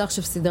 למה אני עושה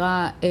עכשיו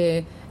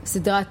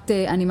סדרת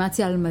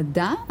אנימציה על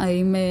מדע?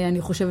 האם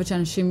אני חושבת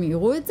שאנשים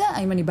יראו את זה?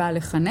 האם אני באה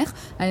לחנך?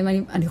 האם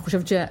אני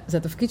חושבת שזה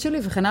התפקיד שלי?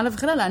 וכן הלאה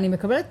וכן הלאה. אני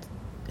מקבלת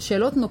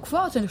שאלות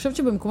נוקבות, שאני חושבת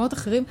שבמקומות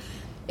אחרים,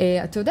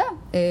 אתה יודע,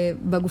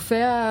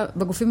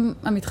 בגופים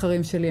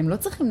המתחרים שלי, הם לא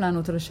צריכים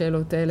לענות על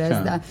השאלות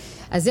האלה.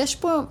 אז יש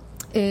פה...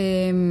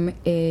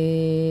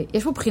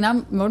 יש פה בחינה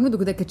מאוד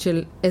מדוקדקת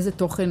של איזה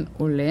תוכן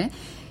עולה.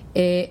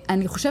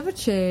 אני חושבת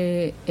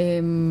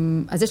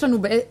אז יש לנו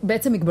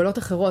בעצם מגבלות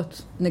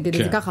אחרות, נגיד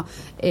את זה ככה.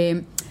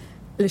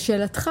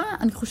 לשאלתך,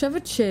 אני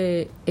חושבת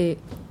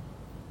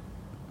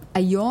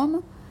שהיום,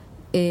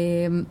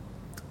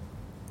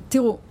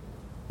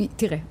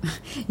 תראה,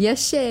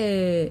 יש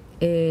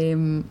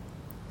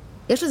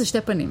לזה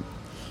 2 פנים.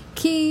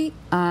 כי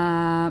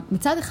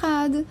מצד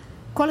אחד,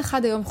 כל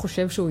אחד היום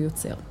חושב שהוא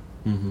יוצר.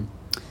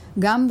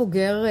 גם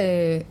בוגר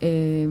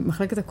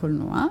מחלקת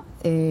הקולנוע,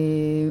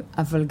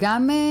 אבל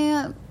גם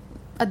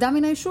אדם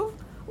מן היישוב.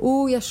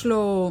 הוא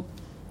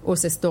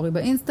עושה סטורי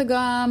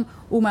באינסטגרם,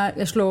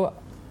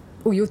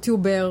 הוא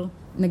יוטיובר,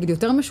 נגיד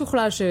יותר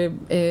משוכלל,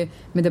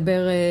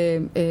 שמדבר,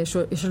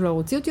 יש לו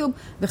ערוץ יוטיוב,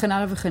 וכן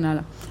הלאה וכן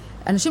הלאה.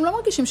 אנשים לא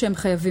מרגישים שהם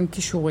חייבים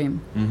קישורים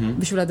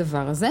בשביל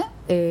הדבר הזה.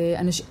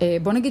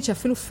 בוא נגיד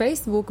שאפילו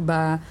פייסבוק,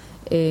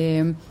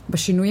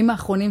 בשינויים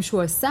האחרונים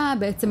שהוא עשה,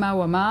 בעצם מה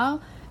הוא אמר,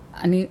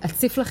 אני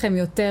אציף לכם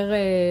יותר,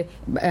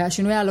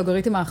 השינוי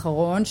האלגוריתם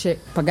האחרון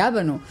שפגע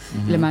בנו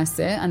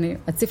למעשה, אני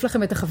אציף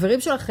לכם את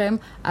החברים שלכם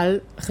על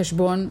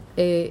חשבון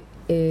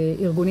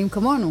ארגונים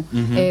כמונו.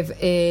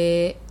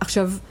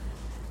 עכשיו,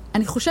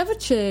 אני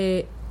חושבת ש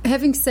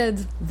having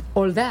said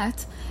all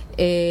that,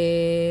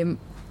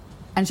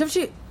 אני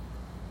חושבת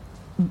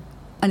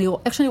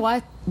איך שאני רואה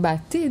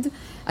בעתיד,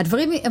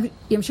 הדברים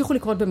ימשיכו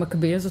לקרות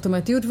במקביל, זאת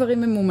אומרת, יהיו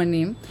דברים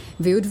ממומנים,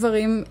 ויהיו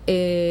דברים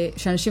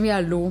שאנשים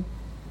יעלו,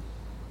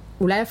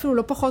 אולי אפילו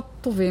לא פחות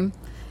טובים,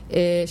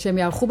 שהם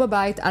יערכו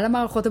בבית על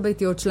המערכות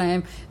הביתיות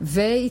שלהם,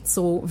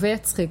 וייצרו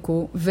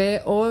ויצחיקו,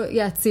 או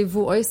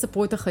יעציבו, או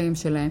יספרו את החיים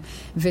שלהם.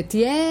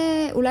 ותהיה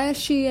אולי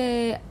איזושהי,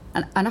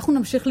 אנחנו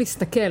נמשיך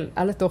להסתכל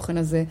על התוכן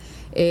הזה,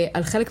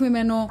 על חלק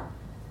ממנו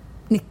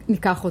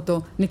ניקח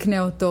אותו,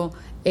 נקנה אותו,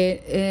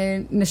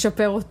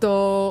 נשפר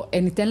אותו,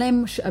 ניתן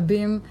להם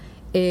משאבים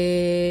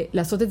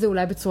לעשות את זה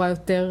אולי בצורה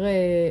יותר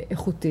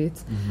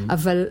איכותית,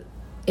 אבל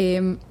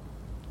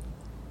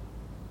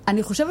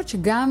אני חושבת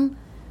שגם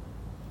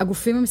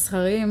הגופים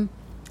המסחריים,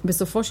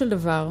 בסופו של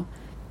דבר,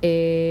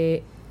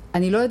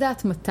 אני לא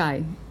יודעת מתי,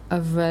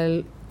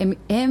 אבל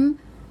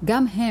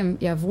גם הם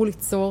יעברו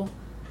ליצור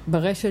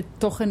ברשת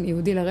תוכן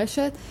יהודי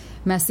לרשת,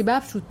 מהסיבה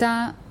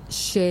הפשוטה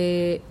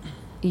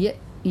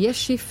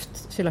יש שיפט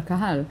של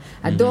הקהל.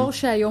 הדור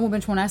שהיום הוא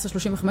בין 18-35,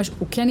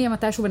 הוא כן יהיה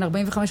מתישהו בין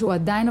 45, הוא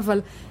עדיין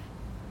אבל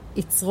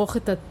יצרוך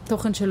את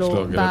התוכן שלו. יש לו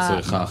הרגלי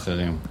צריכה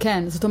אחרים.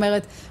 כן, זאת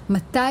אומרת,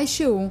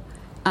 מתישהו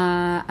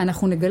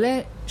אנחנו נגלה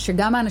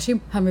שגם האנשים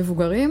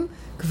המבוגרים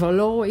כבר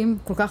לא רואים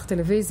כל כך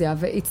טלוויזיה,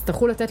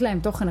 ויצטרכו לתת להם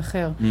תוכן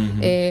אחר.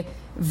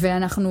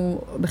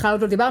 ואנחנו בכלל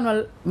עוד לא דיברנו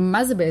על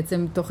מה זה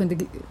בעצם תוכן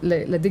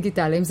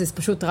לדיגיטל, אם זה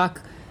פשוט רק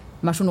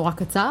משהו נורא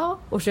קצר,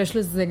 או שיש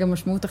לזה גם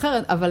משמעות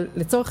אחרת, אבל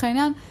לצורך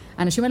העניין,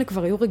 האנשים האלה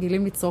כבר היו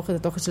רגילים לצרוך את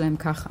התוכן שלהם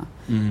ככה.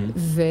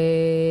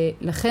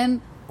 ולכן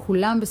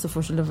כולם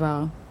בסופו של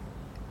דבר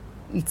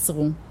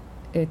ייצרו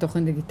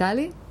תוכן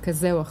דיגיטלי,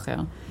 כזה או אחר.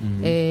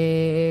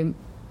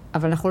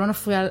 אבל אנחנו לא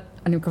נפריע,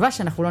 אני מקווה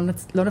שאנחנו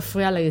לא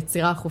נפריע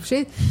ליצירה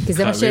החופשית, כי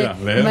זה מה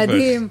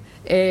שמדהים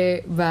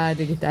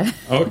בדיגיטל.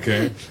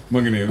 אוקיי,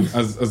 מגניב.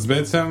 אז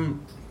בעצם,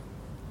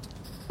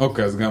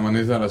 אוקיי, אז גם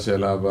ענית על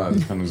השאלה הבאה, אז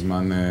יש לנו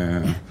זמן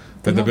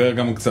לדבר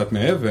גם קצת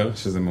מעבר,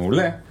 שזה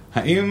מעולה.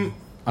 האם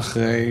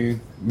אחרי,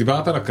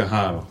 דיברת על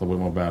הקהל, אנחנו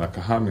מדברים הרבה על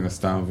הקהל מן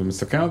הסתם,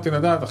 ומסכן אותי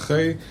לדעת,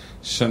 אחרי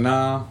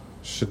שנה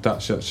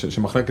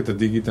שמחלקת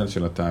הדיגיטל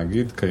של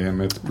התאגיד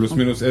קיימת, פלוס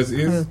מינוס as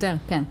is? יותר,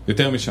 כן.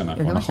 יותר משנה,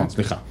 נכון,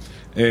 סליחה.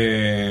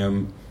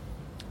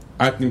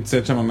 את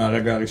נמצאת שם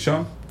מהרגע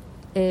הראשון?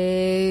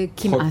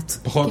 כמעט.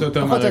 פחות או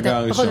יותר מהרגע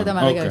הראשון. פחות או יותר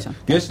מהרגע הראשון.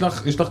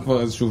 יש לך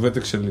כבר איזשהו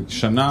ותק של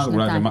שנה,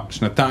 אולי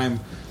שנתיים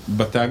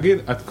בתאגיד,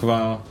 את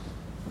כבר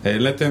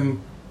העליתם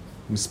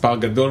מספר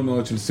גדול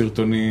מאוד של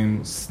סרטונים,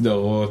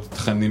 סדרות,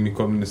 תכנים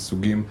מכל מיני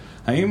סוגים.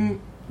 האם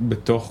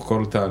בתוך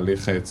כל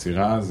תהליך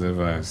היצירה הזה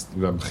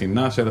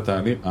והבחינה של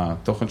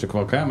התוכן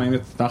שכבר קיים, האם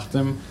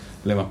הצלחתם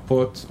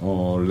למפות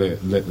או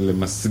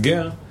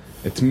למסגר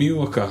את מי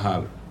הוא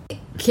הקהל?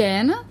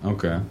 כן,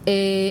 אוקיי.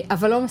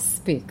 אבל לא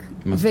מספיק.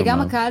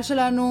 וגם הקהל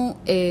שלנו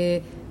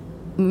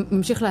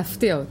ממשיך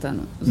להפתיע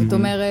אותנו. זאת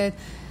אומרת,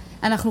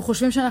 אנחנו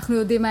חושבים שאנחנו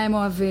יודעים מה הם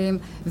אוהבים,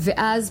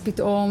 ואז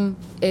פתאום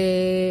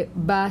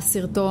בא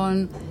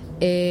סרטון,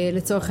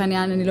 לצורך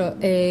העניין,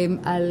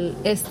 על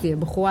אסתי,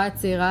 הבחורה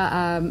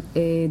הצעירה,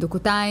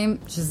 הדוקותיים,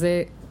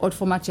 שזה עוד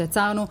פורמט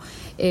שיצרנו.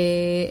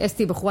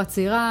 אסתי, בחורה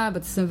צעירה,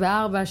 בת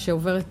 24,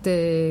 שעוברת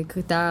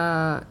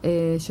קריטה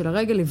של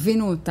הרגל,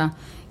 הבינו אותה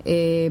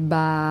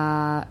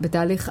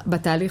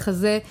בתהליך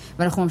הזה,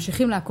 ואנחנו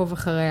ממשיכים לעקוב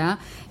אחריה.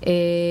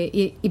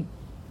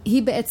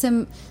 היא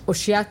בעצם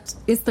אושיית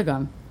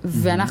אינסטגרם,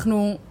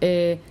 ואנחנו,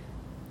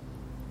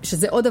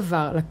 שזה עוד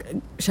דבר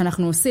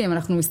שאנחנו עושים,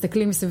 אנחנו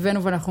מסתכלים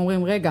מסביבנו ואנחנו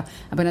אומרים, רגע,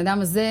 הבן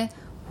אדם הזה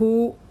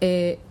הוא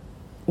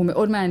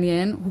מאוד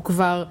מעניין, הוא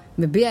כבר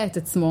מביע את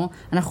עצמו,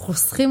 אנחנו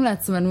חוסכים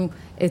לעצמנו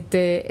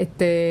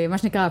את מה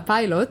שנקרא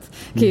הפיילוט,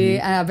 כי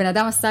הבן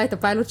אדם עשה את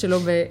הפיילוט שלו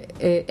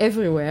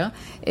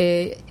ב-everywhere,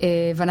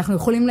 ואנחנו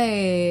יכולים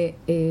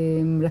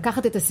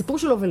לקחת את הסיפור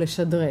שלו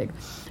ולשדרג.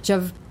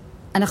 עכשיו,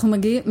 אנחנו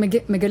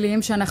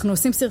מגלים שאנחנו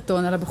עושים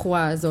סרטון על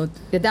הבחורה הזאת,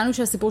 ידענו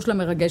שהסיפור שלה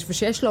מרגש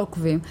ושיש לה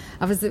עוקבים,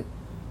 אבל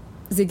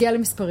זה הגיע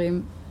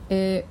למספרים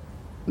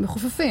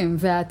מחופפים,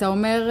 ואתה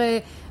אומר,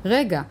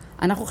 רגע,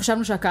 אנחנו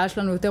חשבנו שהקהל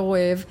שלנו יותר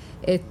אוהב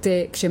את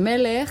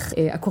כשמלך,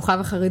 הכוכב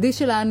החרדי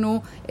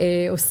שלנו,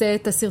 עושה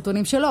את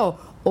הסרטונים שלו,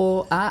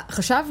 או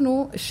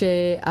חשבנו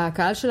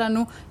שהקהל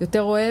שלנו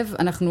יותר אוהב,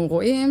 אנחנו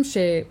רואים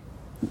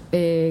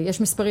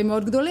שיש מספרים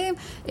מאוד גדולים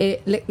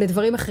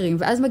לדברים אחרים,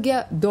 ואז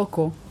מגיע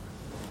דוקו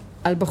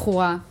על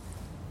בחורה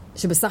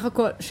שבסך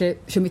הכל,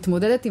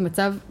 שמתמודדת עם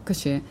מצב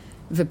קשה,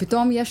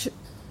 ופתאום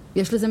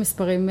יש לזה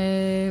מספרים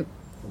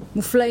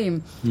מופלאים.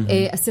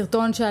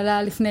 הסרטון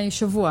שעלה לפני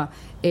שבוע,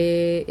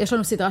 יש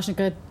לנו סדרה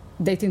שנקראת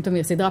דייט עם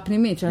תמיר, סדרה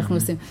פנימית שאנחנו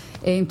עושים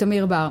עם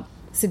תמיר בר.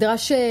 סדרה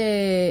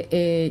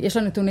שיש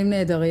לה נתונים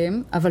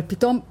נהדרים, אבל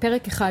פתאום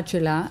פרק אחד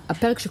שלה,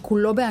 הפרק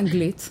שכולו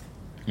באנגלית,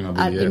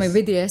 עם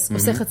ה-BDS,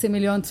 עושה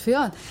 500,000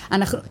 צפיות.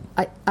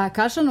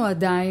 הקהל שלנו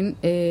עדיין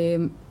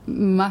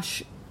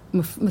ממש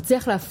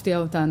מצליח להפתיע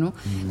אותנו.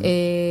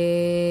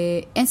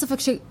 אין ספק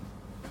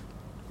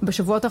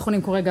שבשבועות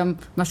האחרונים קורה גם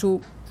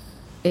משהו,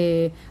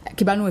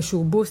 קיבלנו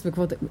איזשהו בוסט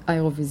בעקבות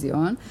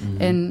האירוויזיון,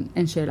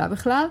 אין שאלה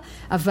בכלל,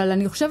 אבל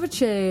אני חושבת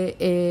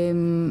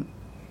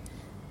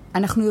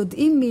שאנחנו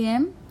יודעים מי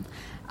הם,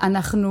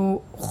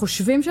 אנחנו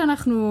חושבים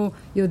שאנחנו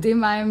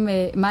יודעים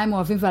מה הם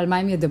אוהבים ועל מה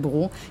הם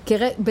ידברו, כי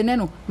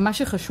בינינו, מה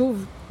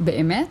שחשוב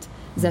באמת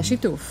זה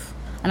השיתוף.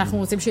 אנחנו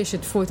רוצים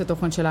שישתפו את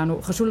התוכן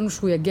שלנו, חשוב לנו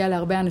שהוא יגיע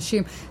להרבה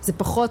אנשים,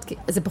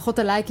 זה פחות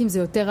הלייקים, זה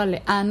יותר על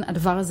לאן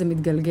הדבר הזה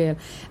מתגלגל.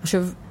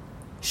 עכשיו,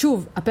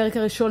 שוב, הפרק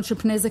הראשון של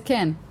פני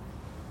זקן,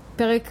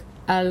 פרק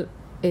על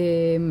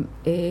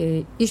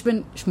איש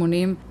בן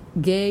 80,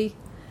 גיי,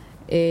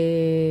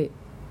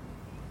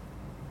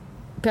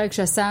 פרק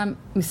שעשה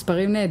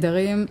מספרים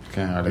נהדרים.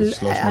 כן, על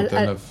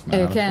 300,000,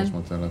 מעל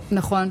 300,000.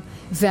 נכון,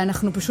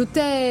 ואנחנו פשוט,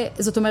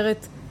 זאת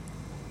אומרת,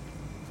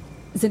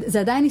 זה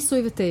עדיין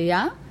ניסוי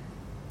וטעייה,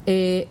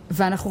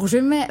 ואנחנו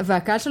חושבים,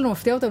 והקהל שלנו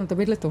מפתיע אותנו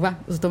תמיד לטובה.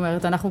 זאת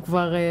אומרת, אנחנו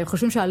כבר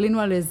חושבים שעלינו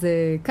על איזה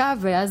קו,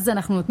 ואז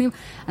אנחנו נותנים,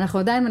 אנחנו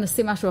עדיין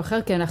מנסים משהו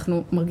אחר, כי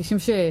אנחנו מרגישים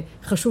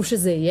שחשוב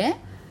שזה יהיה,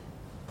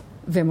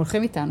 והם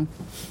הולכים איתנו.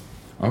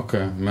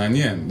 אוקיי,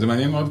 מעניין. זה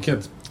מעניין מאוד, כי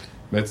את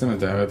בעצם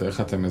מתארת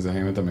איך אתם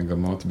מזהים את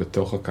המגמות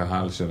בתוך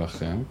הקהל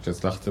שלכם,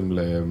 כשהצלחתם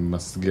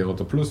למסגר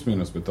אותו פלוס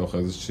מינוס בתוך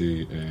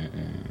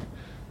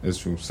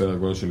איזשהו סדר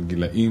גודל של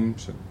גילאים,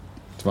 של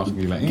טווח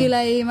גילאים.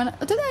 גילאים,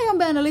 אתה יודע, היום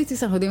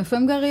באנליטיס אנחנו יודעים איפה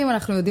הם גרים,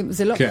 אנחנו יודעים,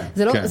 זה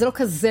לא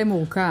כזה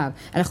מורכב.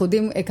 אנחנו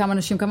יודעים כמה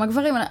נשים, כמה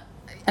גברים,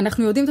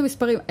 אנחנו יודעים את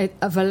המספרים,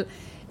 אבל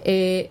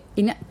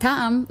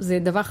טעם זה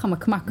דבר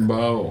חמקמק.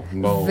 ברור.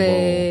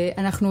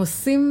 ואנחנו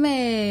עושים,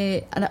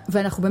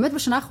 ואנחנו באמת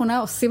בשנה האחרונה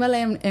עושים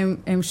עליהם,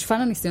 הם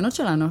שפן הניסיונות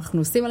שלנו, אנחנו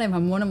עושים עליהם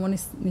המון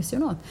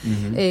ניסיונות.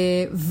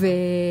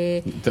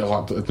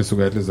 את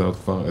מסוגלת לזהות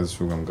כבר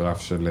איזשהו גם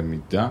גרף של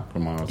למידה?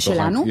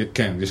 שלנו?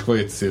 כן, יש כבר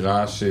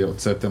יצירה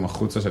שיוצאתם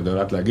החוצה שאת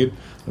יודעת להגיד,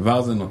 דבר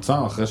הזה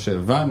נוצר אחרי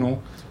שהבנו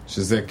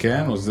שזה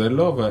כן או זה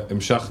לא,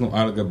 והמשכנו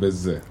על גבי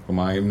זה.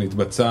 כלומר, אם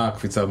נתבצע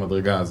קפיצת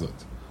מדרגה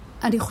הזאת.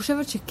 אני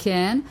חושבת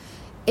שכן.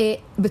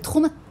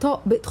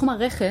 בתחום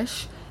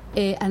הרכש,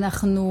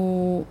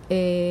 אנחנו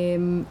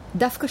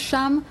דווקא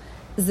שם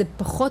זה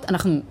פחות,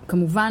 אנחנו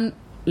כמובן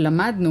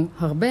למדנו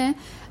הרבה,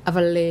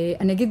 אבל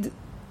אני אגיד,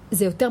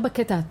 זה יותר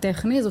בקטע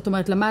הטכני, זאת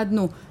אומרת,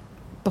 למדנו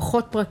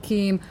פחות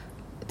פרקים,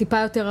 טיפה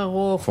יותר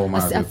ארוך,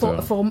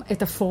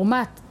 את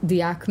הפורמט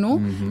דייקנו.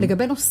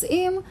 לגבי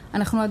נושאים,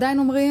 אנחנו עדיין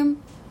אומרים,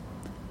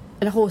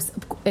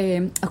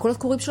 הקולות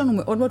קוראים שלנו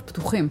מאוד מאוד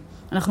פתוחים.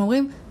 אנחנו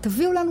אומרים,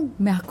 תביאו לנו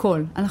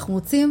מהכל. אנחנו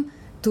רוצים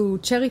to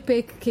cherry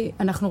pick, כי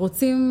אנחנו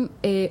רוצים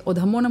עוד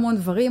המון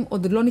דברים,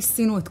 עוד לא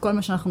ניסינו את כל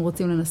מה שאנחנו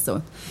רוצים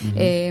לנסות.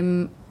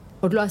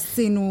 עוד לא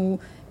עשינו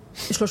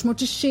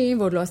 360,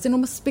 ועוד לא עשינו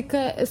מספיק,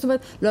 זאת אומרת,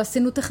 לא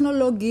עשינו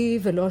טכנולוגי,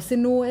 ולא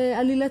עשינו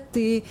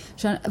עלילתי,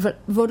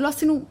 ועוד לא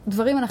עשינו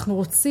דברים, אנחנו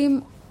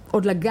רוצים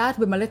עוד לגעת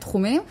במלא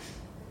תחומים,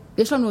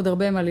 יש לנו עוד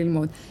הרבה מה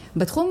ללמוד.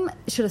 בתחום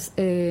של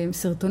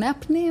סרטוני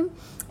הפנים,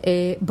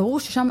 ברור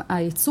ששם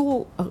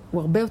הייצור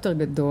הוא הרבה יותר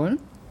גדול,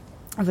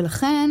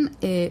 ולכן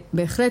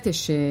בהחלט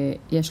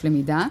יש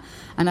למידה.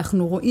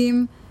 אנחנו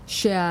רואים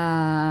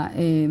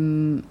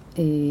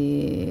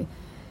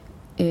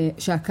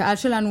שהקהל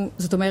שלנו,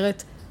 זאת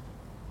אומרת,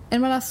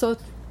 אין מה לעשות,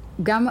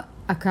 גם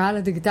הקהל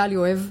הדיגיטלי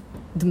אוהב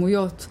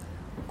דמויות,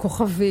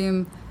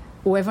 כוכבים,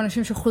 הוא אוהב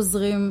אנשים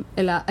שחוזרים,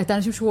 את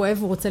האנשים שהוא אוהב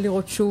הוא רוצה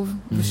לראות שוב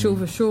ושוב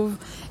ושוב,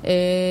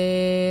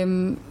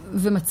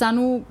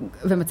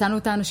 ומצאנו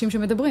את האנשים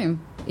שמדברים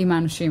עם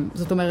האנשים.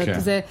 זאת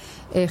אומרת, זה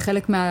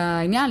חלק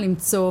מהעניין,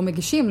 למצוא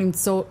מגישים,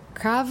 למצוא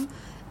קו.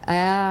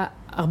 היה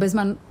הרבה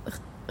זמן,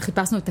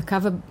 חיפשנו את הקו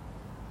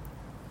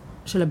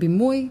של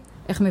הבימוי,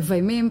 איך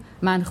מביימים,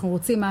 מה אנחנו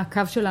רוצים, מה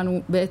הקו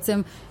שלנו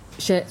בעצם,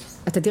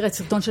 שאתה תראה את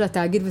סרטון של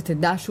התאגיד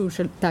ותדע שהוא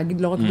של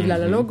תאגיד לא רק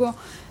בגלל הלוגו,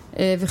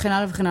 וכן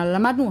הלאה וכן הלאה.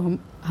 למדנו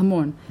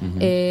המון,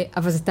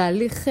 אבל זה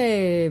תהליך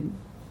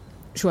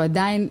שהוא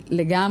עדיין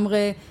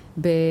לגמרי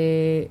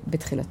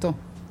בתחילתו.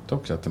 טוב,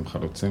 כשאתם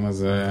חלוצים,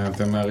 אז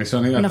אתם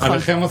הראשונים, נכון,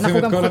 עליכם עושים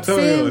את כל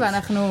הטעויות.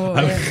 ואנחנו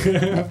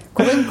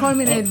קוראים כל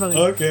מיני דברים.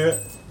 אוקיי,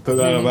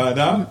 תודה רבה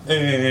אדם.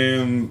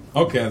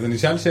 אוקיי, אז אני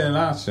אשאל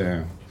שאלה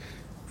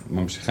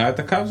שממשיכה את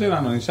הקו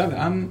שלנו, אני אשאל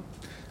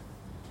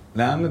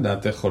לאן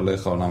לדעתך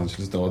הולך העולם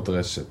של סדרות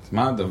רשת?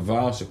 מה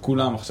הדבר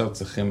שכולם עכשיו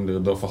צריכים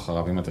לרדוף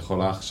אחריו? אם את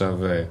יכולה עכשיו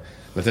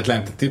לתת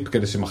להם את הטיפ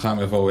כדי שמחר הם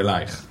יבואו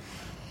אלייך.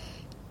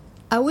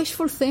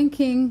 ה-wishful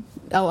thinking,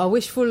 או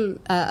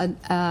ה-wishful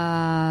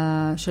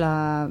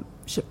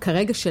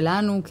כרגע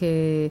שלנו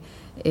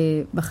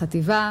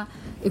בחטיבה,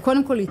 היא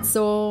קודם כל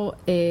ליצור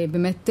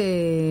באמת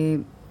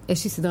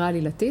איזושהי סדרה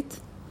עלילתית.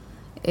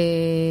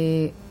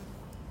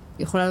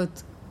 יכולה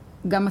להיות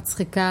גם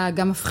מצחיקה,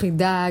 גם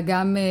מפחידה,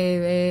 גם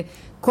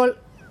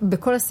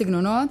בכל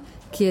הסגנונות,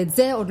 כי את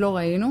זה עוד לא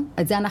ראינו.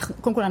 את זה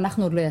קודם כל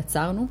אנחנו עוד לא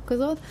יצרנו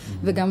כזאת,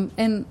 וגם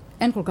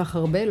אין כל כך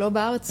הרבה, לא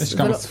בארץ. יש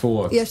כמה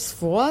ספורות. יש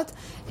ספורות.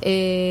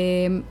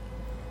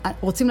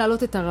 רוצים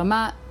להעלות את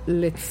הרמה,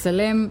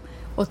 לצלם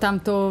אותם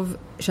טוב,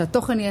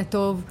 שהתוכן יהיה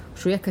טוב,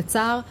 שהוא יהיה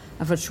קצר,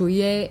 אבל שהוא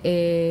יהיה,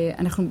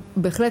 אנחנו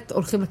בהחלט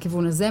הולכים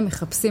לכיוון הזה,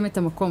 מחפשים את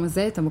המקום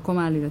הזה, את המקום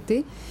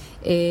העלילתי,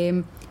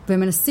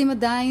 ומנסים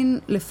עדיין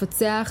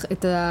לפצח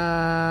את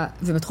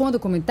ובתחום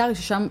הדוקומנטרי,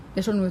 ששם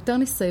יש לנו יותר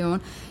ניסיון,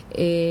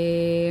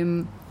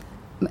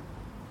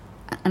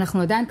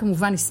 אנחנו עדיין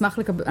כמובן נשמח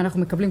אנחנו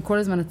מקבלים כל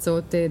הזמן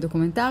הצעות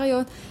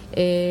דוקומנטריות.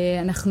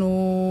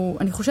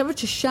 אני חושבת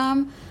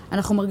ששם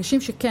אנחנו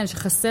מרגישים שכן,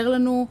 שחסר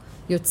לנו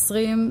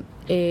יוצרים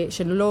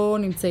שלא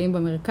נמצאים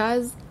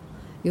במרכז,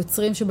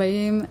 יוצרים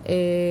שבאים,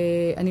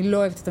 אני לא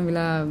אוהבת את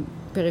המילה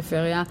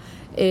פריפריה,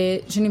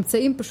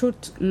 שנמצאים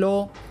פשוט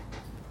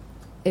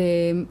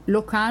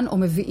לא כאן, או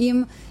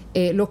מביאים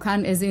לא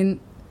כאן as in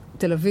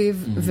תל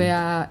אביב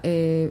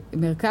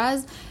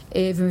והמרכז,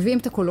 ומביאים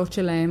את הקולות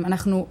שלהם.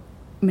 אנחנו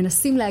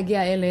מנסים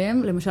להגיע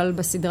אליהם, למשל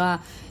בסדרה,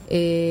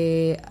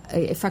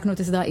 הפקנו את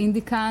הסדרה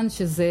אינדיקן,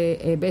 שזה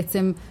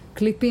בעצם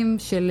קליפים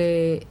של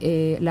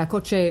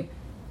להקות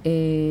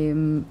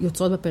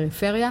שיוצרות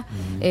בפריפריה.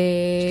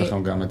 יש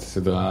לכם גם את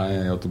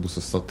הסדרה אוטובוס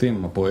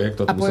הסרטים, הפרויקט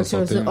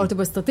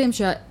אוטובוס הסרטים,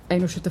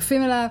 שהיינו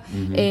שותפים אליו.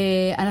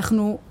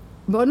 אנחנו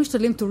מאוד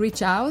משתדלים to reach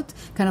out,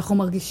 כי אנחנו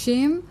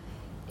מרגישים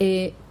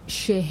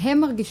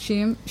שהם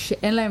מרגישים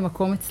שאין להם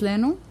מקום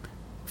אצלנו,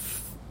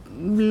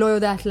 לא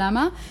יודעת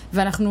למה,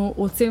 ואנחנו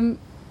רוצים,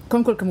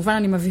 קודם כל, כמובן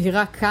אני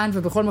מבהירה כאן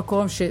ובכל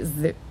מקום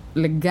שזה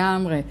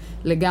לגמרי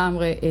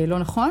לא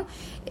נכון,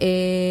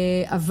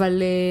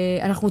 אבל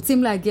אנחנו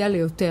רוצים להגיע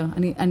ליותר.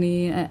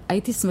 אני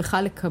הייתי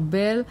שמחה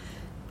לקבל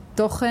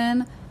תוכן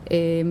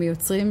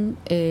מיוצרים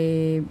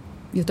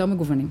יותר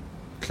מגוונים.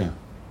 כן.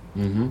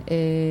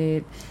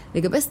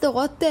 לגבי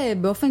סדרות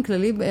באופן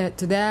כללי,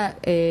 אתה יודע,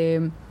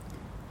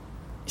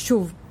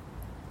 שוב,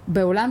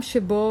 בעולם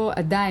שבו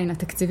עדיין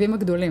התקציבים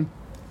הגדולים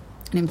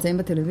נמצאים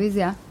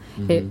בטלוויזיה.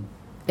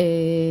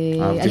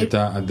 אהבתי את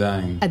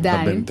עדיין,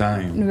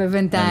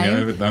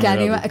 בבינתיים,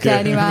 כי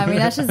אני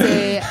מאמינה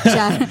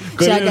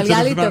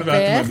שהגלגל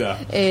יתהפך.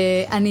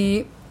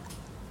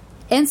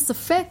 אין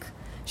ספק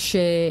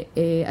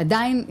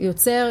שעדיין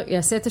יוצר,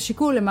 יעשה את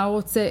השיקול למה הוא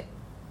רוצה,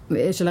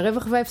 של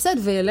הרווח וההפסד,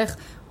 וילך,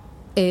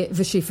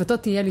 ושאיפתו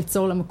תהיה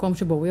ליצור למקום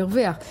שבו הוא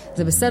ירוויח.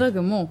 זה בסדר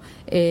גמור,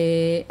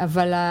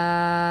 אבל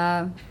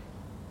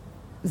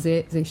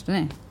זה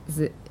ישתנה.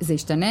 זה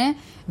ישתנה,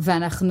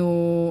 ואני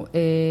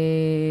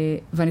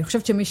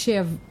חושבת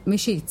שמי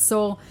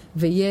שייצור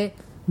ויהיה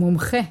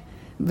מומחה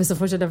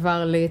בסופו של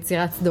דבר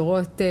ליצירת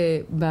סדרות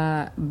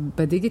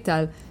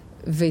בדיגיטל,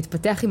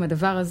 ויתפתח עם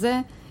הדבר הזה,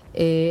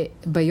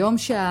 ביום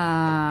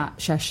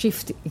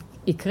שהשיפט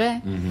יקרה,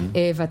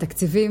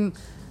 והתקציבים,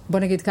 בוא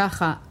נגיד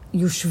ככה,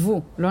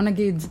 יושבו, לא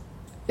נגיד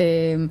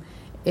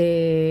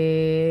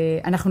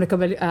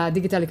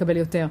הדיגיטל יקבל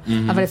יותר,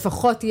 אבל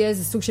לפחות יהיה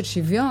איזה סוג של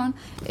שוויון.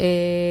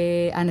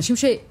 האנשים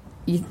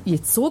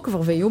שיצרו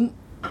כבר ויהיו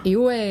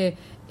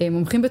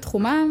מומחים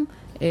בתחומם,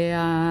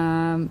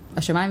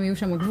 השמיים יהיו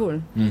שם הגבול.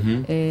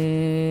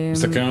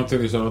 מסקרן אותי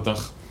לשאול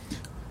אותך,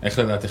 איך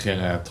לדעת איך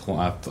יראה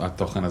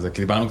התוכן הזה?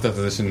 כי דיברנו קצת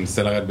על זה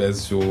שננסה לרד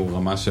באיזשהו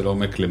רמה של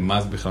עומק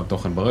למאז בכלל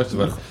תוכן ברשת,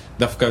 אבל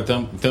דווקא יותר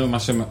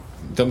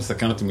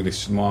מסקרן אותי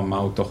מלשמוע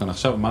מהו תוכן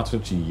עכשיו, מה את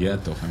חושבת שיהיה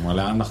התוכן? או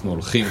לאן אנחנו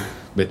הולכים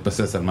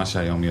בהתבסס על מה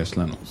שהיום יש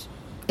לנו?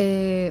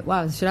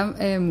 וואו, זו שאלה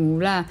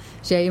מעולה,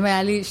 שאם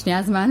היה לי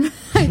שנייה זמן,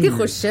 הייתי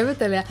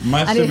חושבת עליה.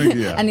 מה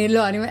שמגיע.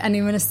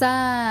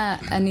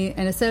 אני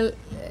אנסה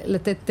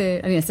לתת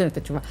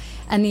תשובה.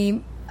 אני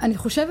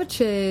חושבת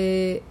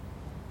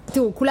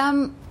תראו,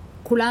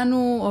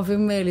 כולנו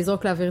אוהבים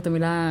לזרוק להעביר את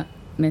המילה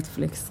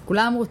נטפליקס.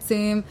 כולם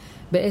רוצים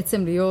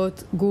בעצם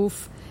להיות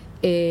גוף,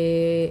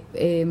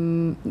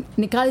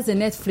 נקרא לזה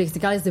נטפליקס,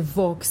 נקרא לזה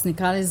ווקס,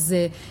 נקרא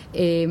לזה,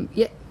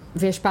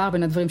 ויש פער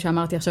בין הדברים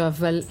שאמרתי עכשיו,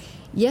 אבל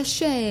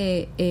יש,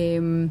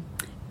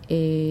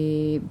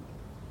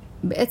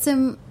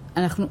 בעצם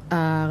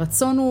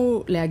הרצון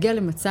הוא להגיע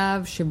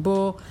למצב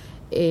שבו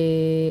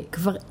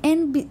כבר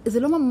אין, זה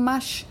לא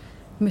ממש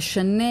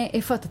משנה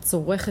איפה אתה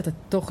צורך את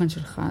התוכן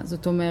שלך.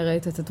 זאת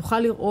אומרת, אתה תוכל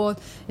לראות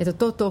את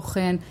אותו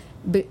תוכן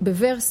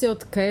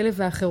בוורסיות כאלה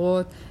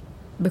ואחרות,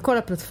 בכל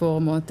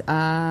הפלטפורמות,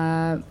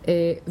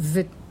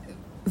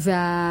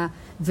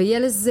 ויהיה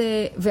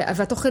לזה,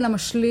 והתוכן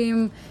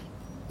המשלים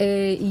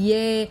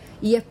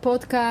יהיה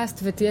פודקאסט,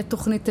 ותהיה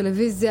תוכנית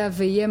טלוויזיה,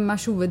 ויהיה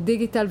משהו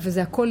בדיגיטל,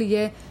 וזה הכל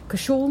יהיה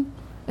קשור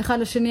אחד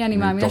לשני. אני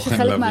מאמינה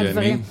שחלק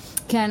מהדברים,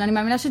 כן, אני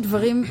מאמינה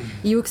שדברים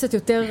יהיו קצת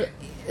יותר,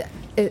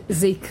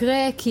 זה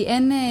יקרה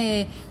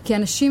כי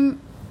אנשים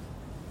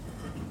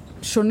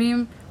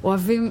שונים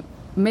אוהבים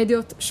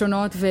מדיות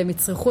שונות, והם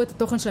יצרכו את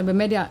התוכן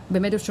שלהם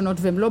במדיות שונות,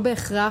 והם לא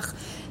בהכרח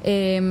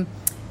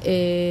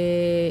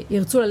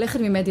ירצו ללכת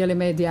ממדיה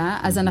למדיה,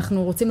 אז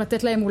אנחנו רוצים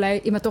לתת להם, אולי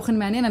אם התוכן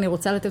מעניין, אני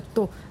רוצה לתת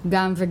אותו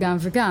גם וגם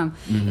וגם.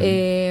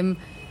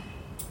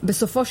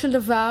 בסופו של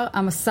דבר,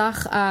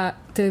 המסך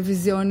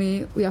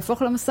טלוויזיוני, הוא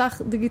יהפוך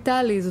למסך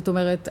דיגיטלי, זאת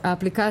אומרת,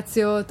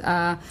 האפליקציות,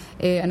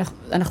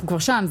 אנחנו כבר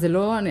שם,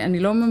 אני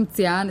לא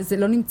ממציאה, זה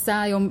לא נמצא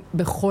היום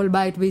בכל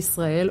בית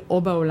בישראל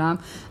או בעולם,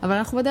 אבל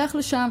אנחנו בדרך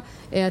לשם,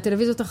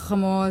 הטלוויזיות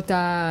החכמות,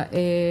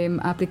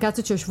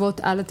 האפליקציות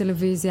שיושבות על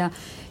הטלוויזיה,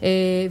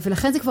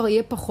 ולכן זה כבר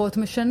יהיה פחות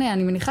משנה.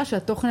 אני מניחה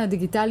שהתוכן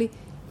הדיגיטלי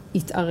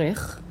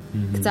יתארך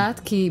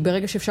קצת, כי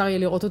ברגע שאפשר יהיה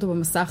לראות אותו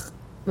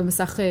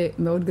במסך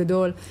מאוד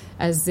גדול,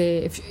 אז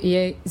זה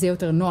יהיה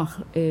יותר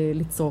נוח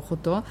לצרוך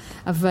אותו,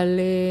 אבל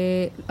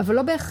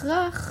לא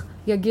בהכרח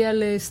יגיע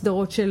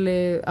לסדרות של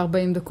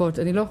 40 דקות.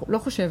 אני לא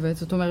חושבת,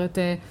 זאת אומרת,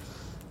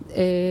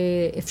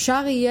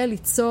 אפשר יהיה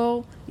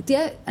ליצור,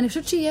 אני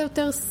חושבת שיהיה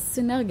יותר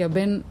סינרגיה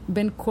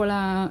בין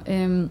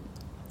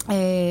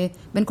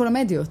כל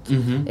המדיות.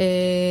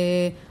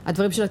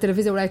 הדברים של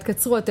הטלוויזיה אולי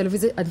יתקצרו,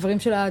 הדברים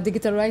של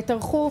הדיגיטל אולי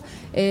יתארכו,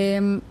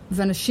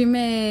 ואנשים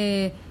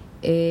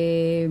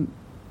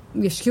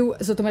ישקיעו,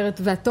 זאת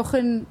אומרת,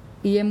 והתוכן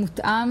יהיה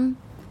מותאם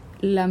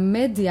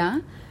למדיה,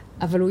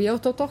 אבל הוא יהיה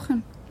אותו תוכן.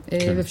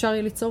 ואפשר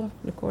יהיה ליצור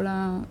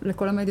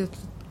לכל המדיות.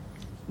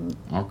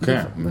 אוקיי,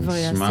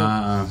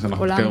 נשמע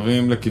שאנחנו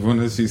מתקרבים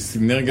לכיוון איזושהי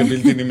סינרגיה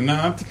בלתי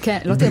נמנעת. כן,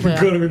 לא תהיה ברירה.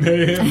 כל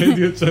מיני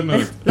מדיות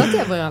שונות. לא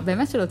תהיה ברירה,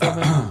 באמת שלא תהיה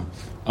ברירה.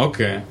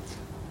 אוקיי.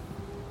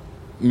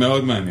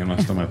 מאוד מעניין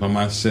מה שאת אומרת,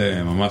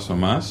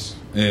 ממש.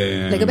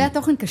 לגבי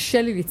התוכן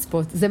קשה לי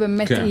לצפות, זה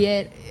באמת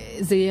יהיה,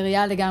 זה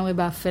יריעה לגמרי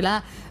באפלה,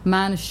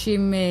 מה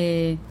אנשים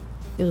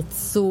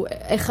ירצו,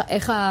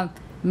 איך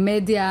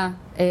המדיה,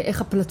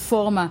 איך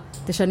הפלטפורמה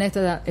תשנה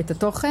את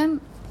התוכן,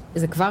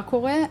 זה כבר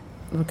קורה,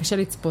 אבל קשה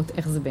לצפות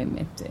איך זה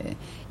באמת.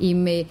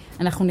 אם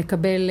אנחנו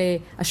נקבל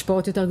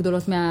השפעות יותר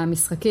גדולות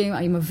מהמשחקים,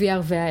 אם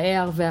ה-VR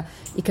וה-AR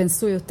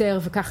ייכנסו יותר,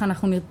 וככה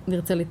אנחנו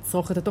נרצה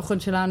לצרוך את התוכן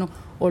שלנו,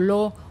 או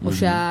לא,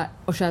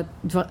 או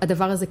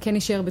שהדבר הזה כן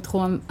יישאר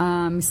בתחום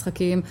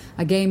המשחקים,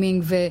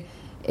 הגיימינג,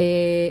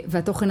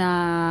 והתוכן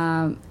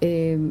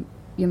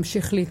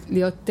ימשיך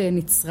להיות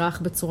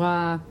נצרך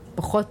בצורה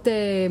פחות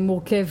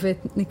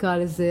מורכבת, נקרא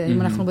לזה.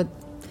 אם אנחנו...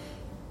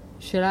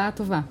 שאלה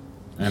טובה.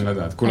 אין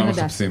לדעת, כולם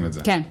מחפשים את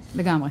זה. כן,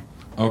 לגמרי.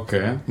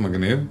 אוקיי,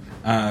 מגניב.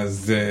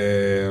 אז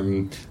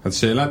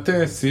שאלת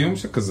סיום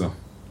שכזו.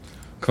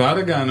 כבר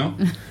הגענו.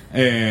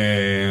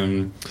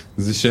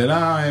 זו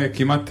שאלה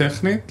כמעט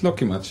טכנית, לא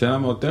כמעט, שאלה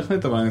מאוד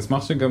טכנית, אבל אני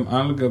אשמח שגם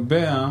על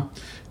גביה,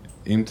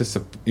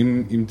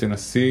 אם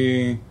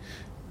תנסי,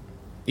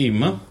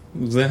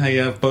 זה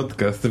היה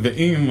פודקאסט,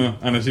 ואם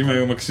אנשים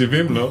היו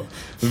מקשיבים לו,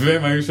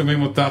 והם היו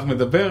שומעים אותך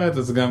מדברת,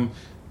 אז גם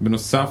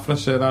בנוסף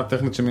לשאלה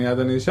הטכנית שמיד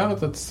אני אשאל,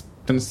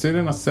 תנסי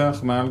לנסח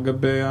מעל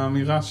גבי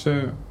האמירה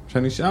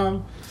שאני אשאל,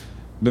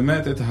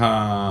 באמת את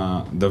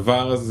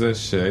הדבר הזה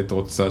שהיית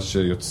רוצה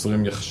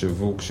שיוצרים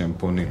יחשבו כשהם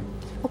פונים.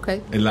 אוקיי.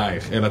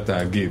 אלייך, אל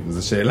התאגיד.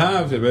 זו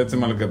שאלה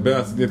שבעצם על גבי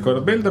עשיתי את כל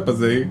הבילדאפ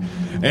הזה היא,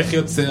 איך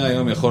יוצר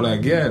היום יכול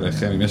להגיע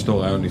אליכם אם יש לו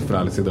רעיון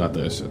נפלא לסדרת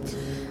רשת?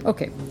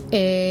 אוקיי.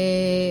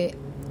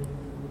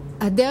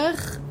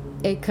 הדרך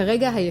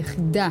כרגע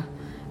היחידה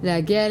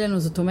להגיע אלינו,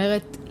 זאת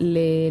אומרת,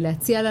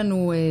 להציע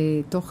לנו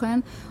תוכן,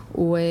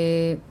 הוא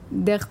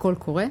דרך קול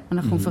קורא,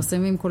 אנחנו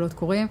מפרסמים קולות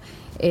קוראים.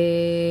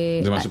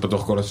 זה מה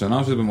שפתוח כל השנה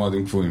או שזה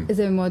במועדים קבועים?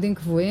 זה במועדים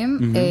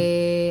קבועים.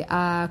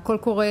 הקול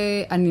קורא,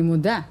 אני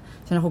מודה,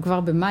 שאנחנו כבר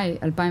במאי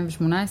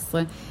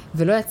 2018,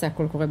 ולא יצא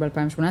קול קורא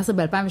ב-2018,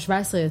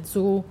 ב-2017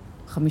 יצאו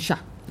 5.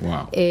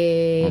 וואו,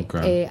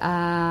 אוקיי.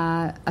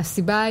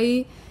 הסיבה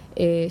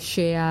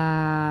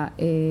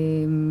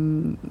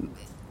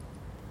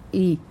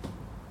היא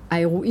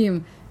האירועים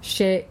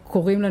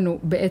שקוראים לנו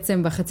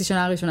בעצם בחצי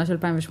שנה הראשונה של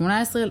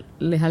 2018,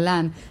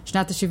 להלן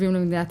שנת ה-70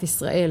 למדינת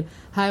ישראל,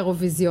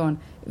 האירוויזיון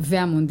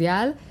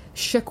והמונדיאל,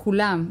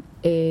 שכולם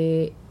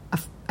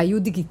היו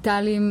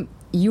דיגיטליים,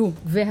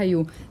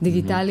 והיו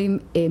דיגיטליים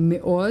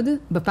מאוד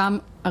בפעם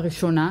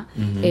הראשונה,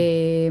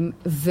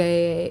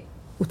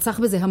 והוצח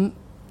בזה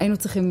היינו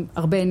צריכים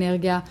הרבה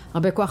אנרגיה,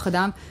 הרבה כוח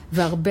אדם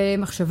והרבה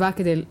מחשבה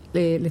כדי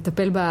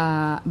לטפל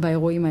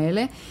באירועים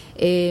האלה.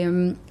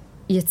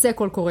 יצא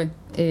קול קורא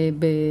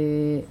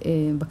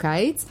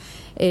בקיץ.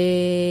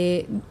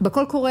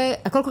 הקול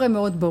קורא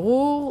מאוד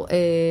ברור,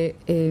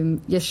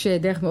 יש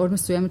דרך מאוד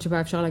מסוימת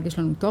שבה אפשר להגיש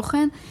לנו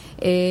תוכן.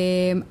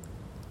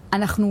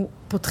 אנחנו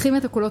פותחים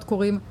את הקולות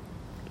קוראים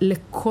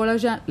לכל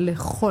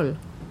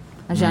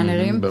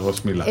הז'אנרים.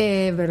 בראש מילה.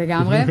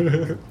 ולגמרי.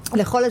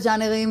 לכל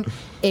הז'אנרים,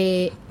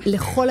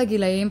 לכל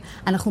הגילאים.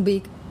 אנחנו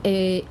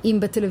אם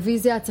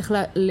בטלוויזיה צריך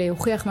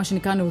להוכיח מה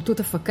שנקרא נאותות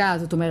הפקה,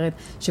 זאת אומרת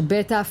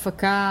שבית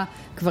ההפקה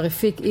כבר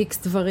הפיק X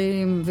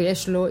דברים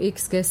ויש לו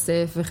X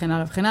כסף וכן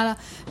הלאה וכן הלאה.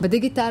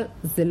 בדיגיטל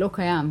זה לא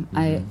קיים.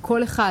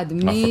 כל אחד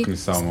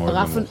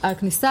רף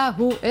הכניסה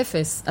הוא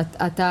 0.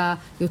 אתה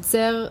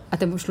יוצר,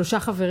 אתם 3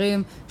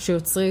 חברים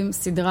שיוצרים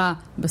סדרה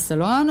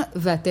בסלון,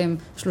 ואתם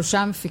 3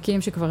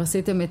 מפיקים שכבר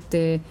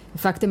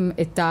הפקתם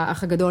את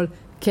האח הגדול,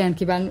 כן,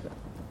 קיבלנו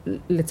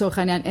לצורך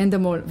העניין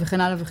אנדמול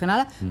וכן הלאה וכן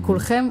הלאה.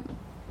 כולכם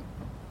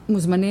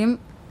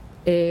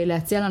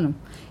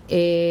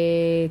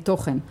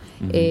תוכן.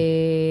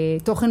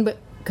 תוכן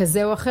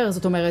כזה או אחר,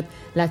 זאת אומרת,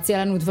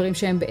 להציע לנו דברים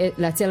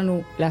להציע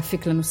לנו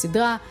להפיק לנו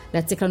סדרה,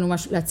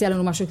 להציע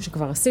לנו משהו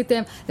שכבר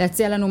עשיתם,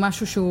 להציע לנו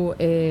משהו שהוא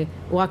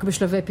רק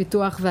בשלבי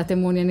פיתוח ואתם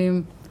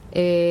מעוניינים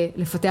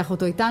לפתח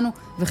אותו איתנו,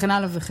 וכן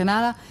הלאה וכן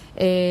הלאה.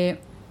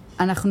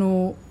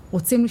 אנחנו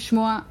רוצים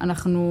לשמוע,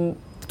 אנחנו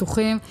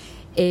פתוחים.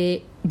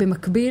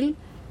 במקביל,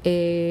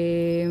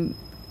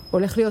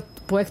 הולך להיות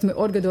פרויקט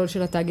מאוד גדול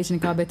של התאגיד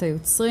שנקרא בית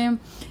היוצרים,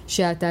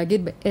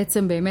 שהתאגיד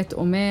בעצם באמת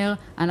אומר,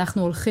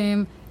 אנחנו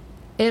הולכים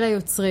אל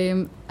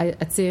היוצרים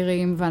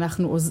הצעירים,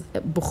 ואנחנו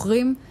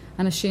בוחרים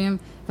אנשים,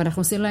 ואנחנו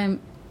עושים להם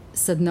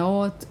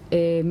סדנאות,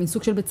 מין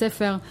סוג של בית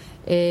ספר.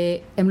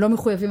 הם לא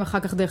מחויבים אחר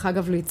כך, דרך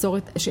אגב,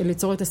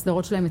 ליצור את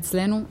הסדרות שלהם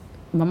אצלנו,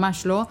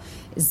 ממש לא.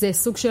 זה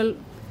סוג של,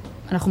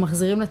 אנחנו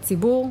מחזירים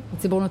לציבור,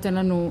 הציבור נותן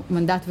לנו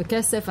מנדט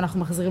וכסף, אנחנו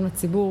מחזירים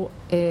לציבור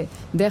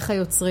דרך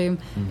היוצרים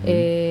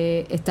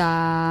את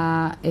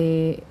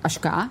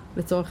ההשקעה,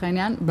 לצורך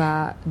העניין,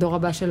 בדור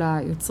הבא של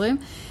היוצרים.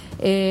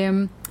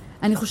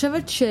 אני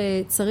חושבת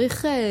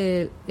שצריך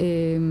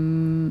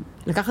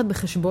לקחת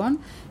בחשבון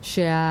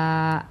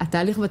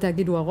שהתהליך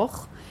בתאגיד הוא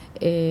ארוך,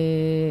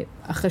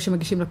 אחרי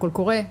שמגישים לקול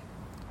קורא,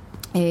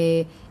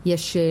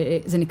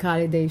 זה נקרא על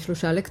ידי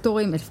 3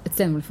 לקטורים,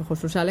 אצלנו לפחות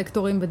 3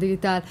 לקטורים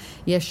בדיגיטל,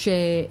 יש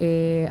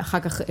אחר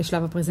כך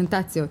שלב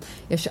הפרזנטציות,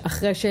 יש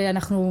אחרי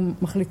שאנחנו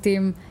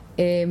מחליטים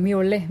מי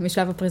עולה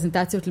משלב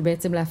הפרזנטציות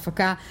בעצם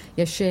להפקה,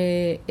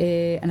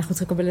 אנחנו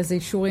צריכים לקבל איזה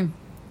אישורים,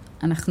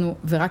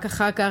 ורק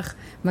אחר כך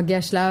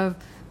מגיע שלב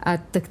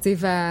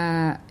התקציב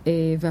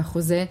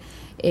והחוזה.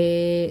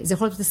 זה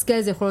יכול להיות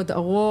מתסכל, זה יכול להיות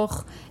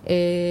ארוך,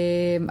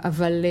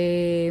 אבל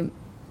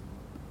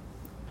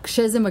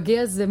כשזה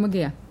מגיע, זה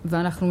מגיע.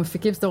 ואנחנו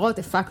מפיקים סדרות,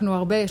 הפקנו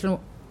הרבה, יש לנו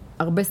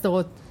הרבה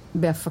סדרות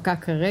בהפקה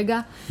כרגע,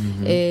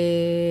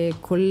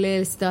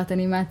 כולל סדרת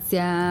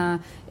אנימציה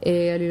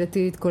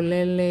עלילתית,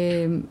 כולל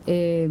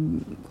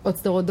עוד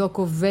סדרות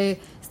דוקו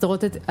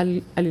וסדרות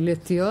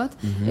עלילתיות,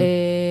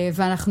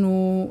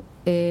 ואנחנו,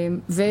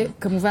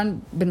 וכמובן,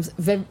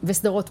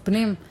 וסדרות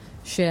פנים,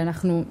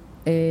 שאנחנו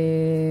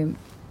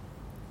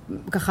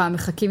ככה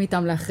מחכים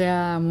איתם לאחרי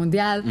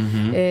המונדיאל.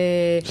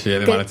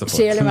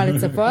 שיהיה למה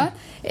לצפות.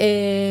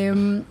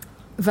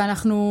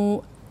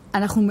 ואנחנו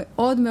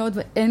מאוד מאוד,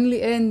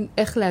 אין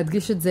איך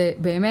להדגיש את זה,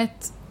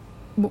 באמת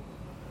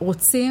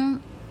רוצים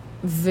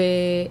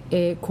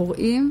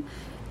וקוראים,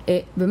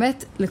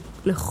 באמת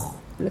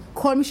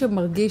לכל מי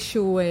שמרגיש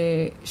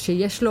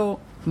שיש לו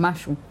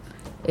משהו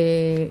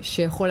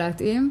שיכול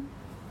להתאים,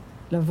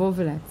 לבוא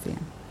ולהציע.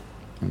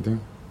 מדהים.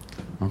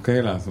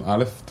 אוקיי, אז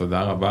א',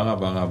 תודה רבה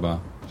רבה רבה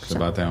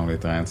שבאת היום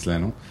להתראיין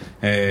אצלנו.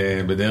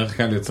 בדרך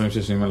כלל יוצרים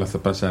שיושבים על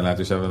הספה שעליה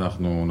תשב,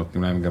 אנחנו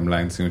נותנים להם גם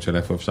ליין ציון של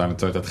איפה אפשר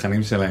למצוא את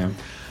התכנים שלהם.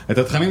 את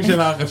התכנים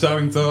שלך אפשר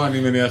למצוא, אני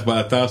מניח,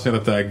 באתר של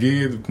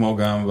התאגיד, כמו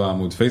גם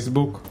בעמוד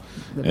פייסבוק.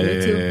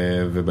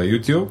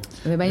 וביוטיוב.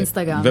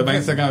 ובאינסטגרם.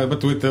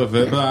 ובטוויטר,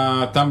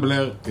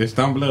 ובטמבלר. יש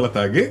טמבלר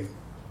לתאגיד?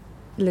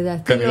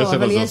 לדעתי לא, כנראה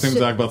שבזה עושים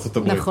זה רק בארצות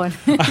הברית. נכון.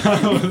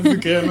 אבל זה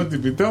קרן אותי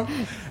פתאום.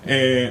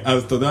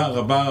 אז תודה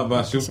רבה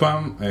רבה שוב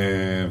פעם,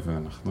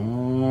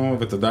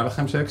 ותודה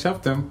לכם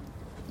שהקשבתם.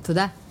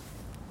 תודה.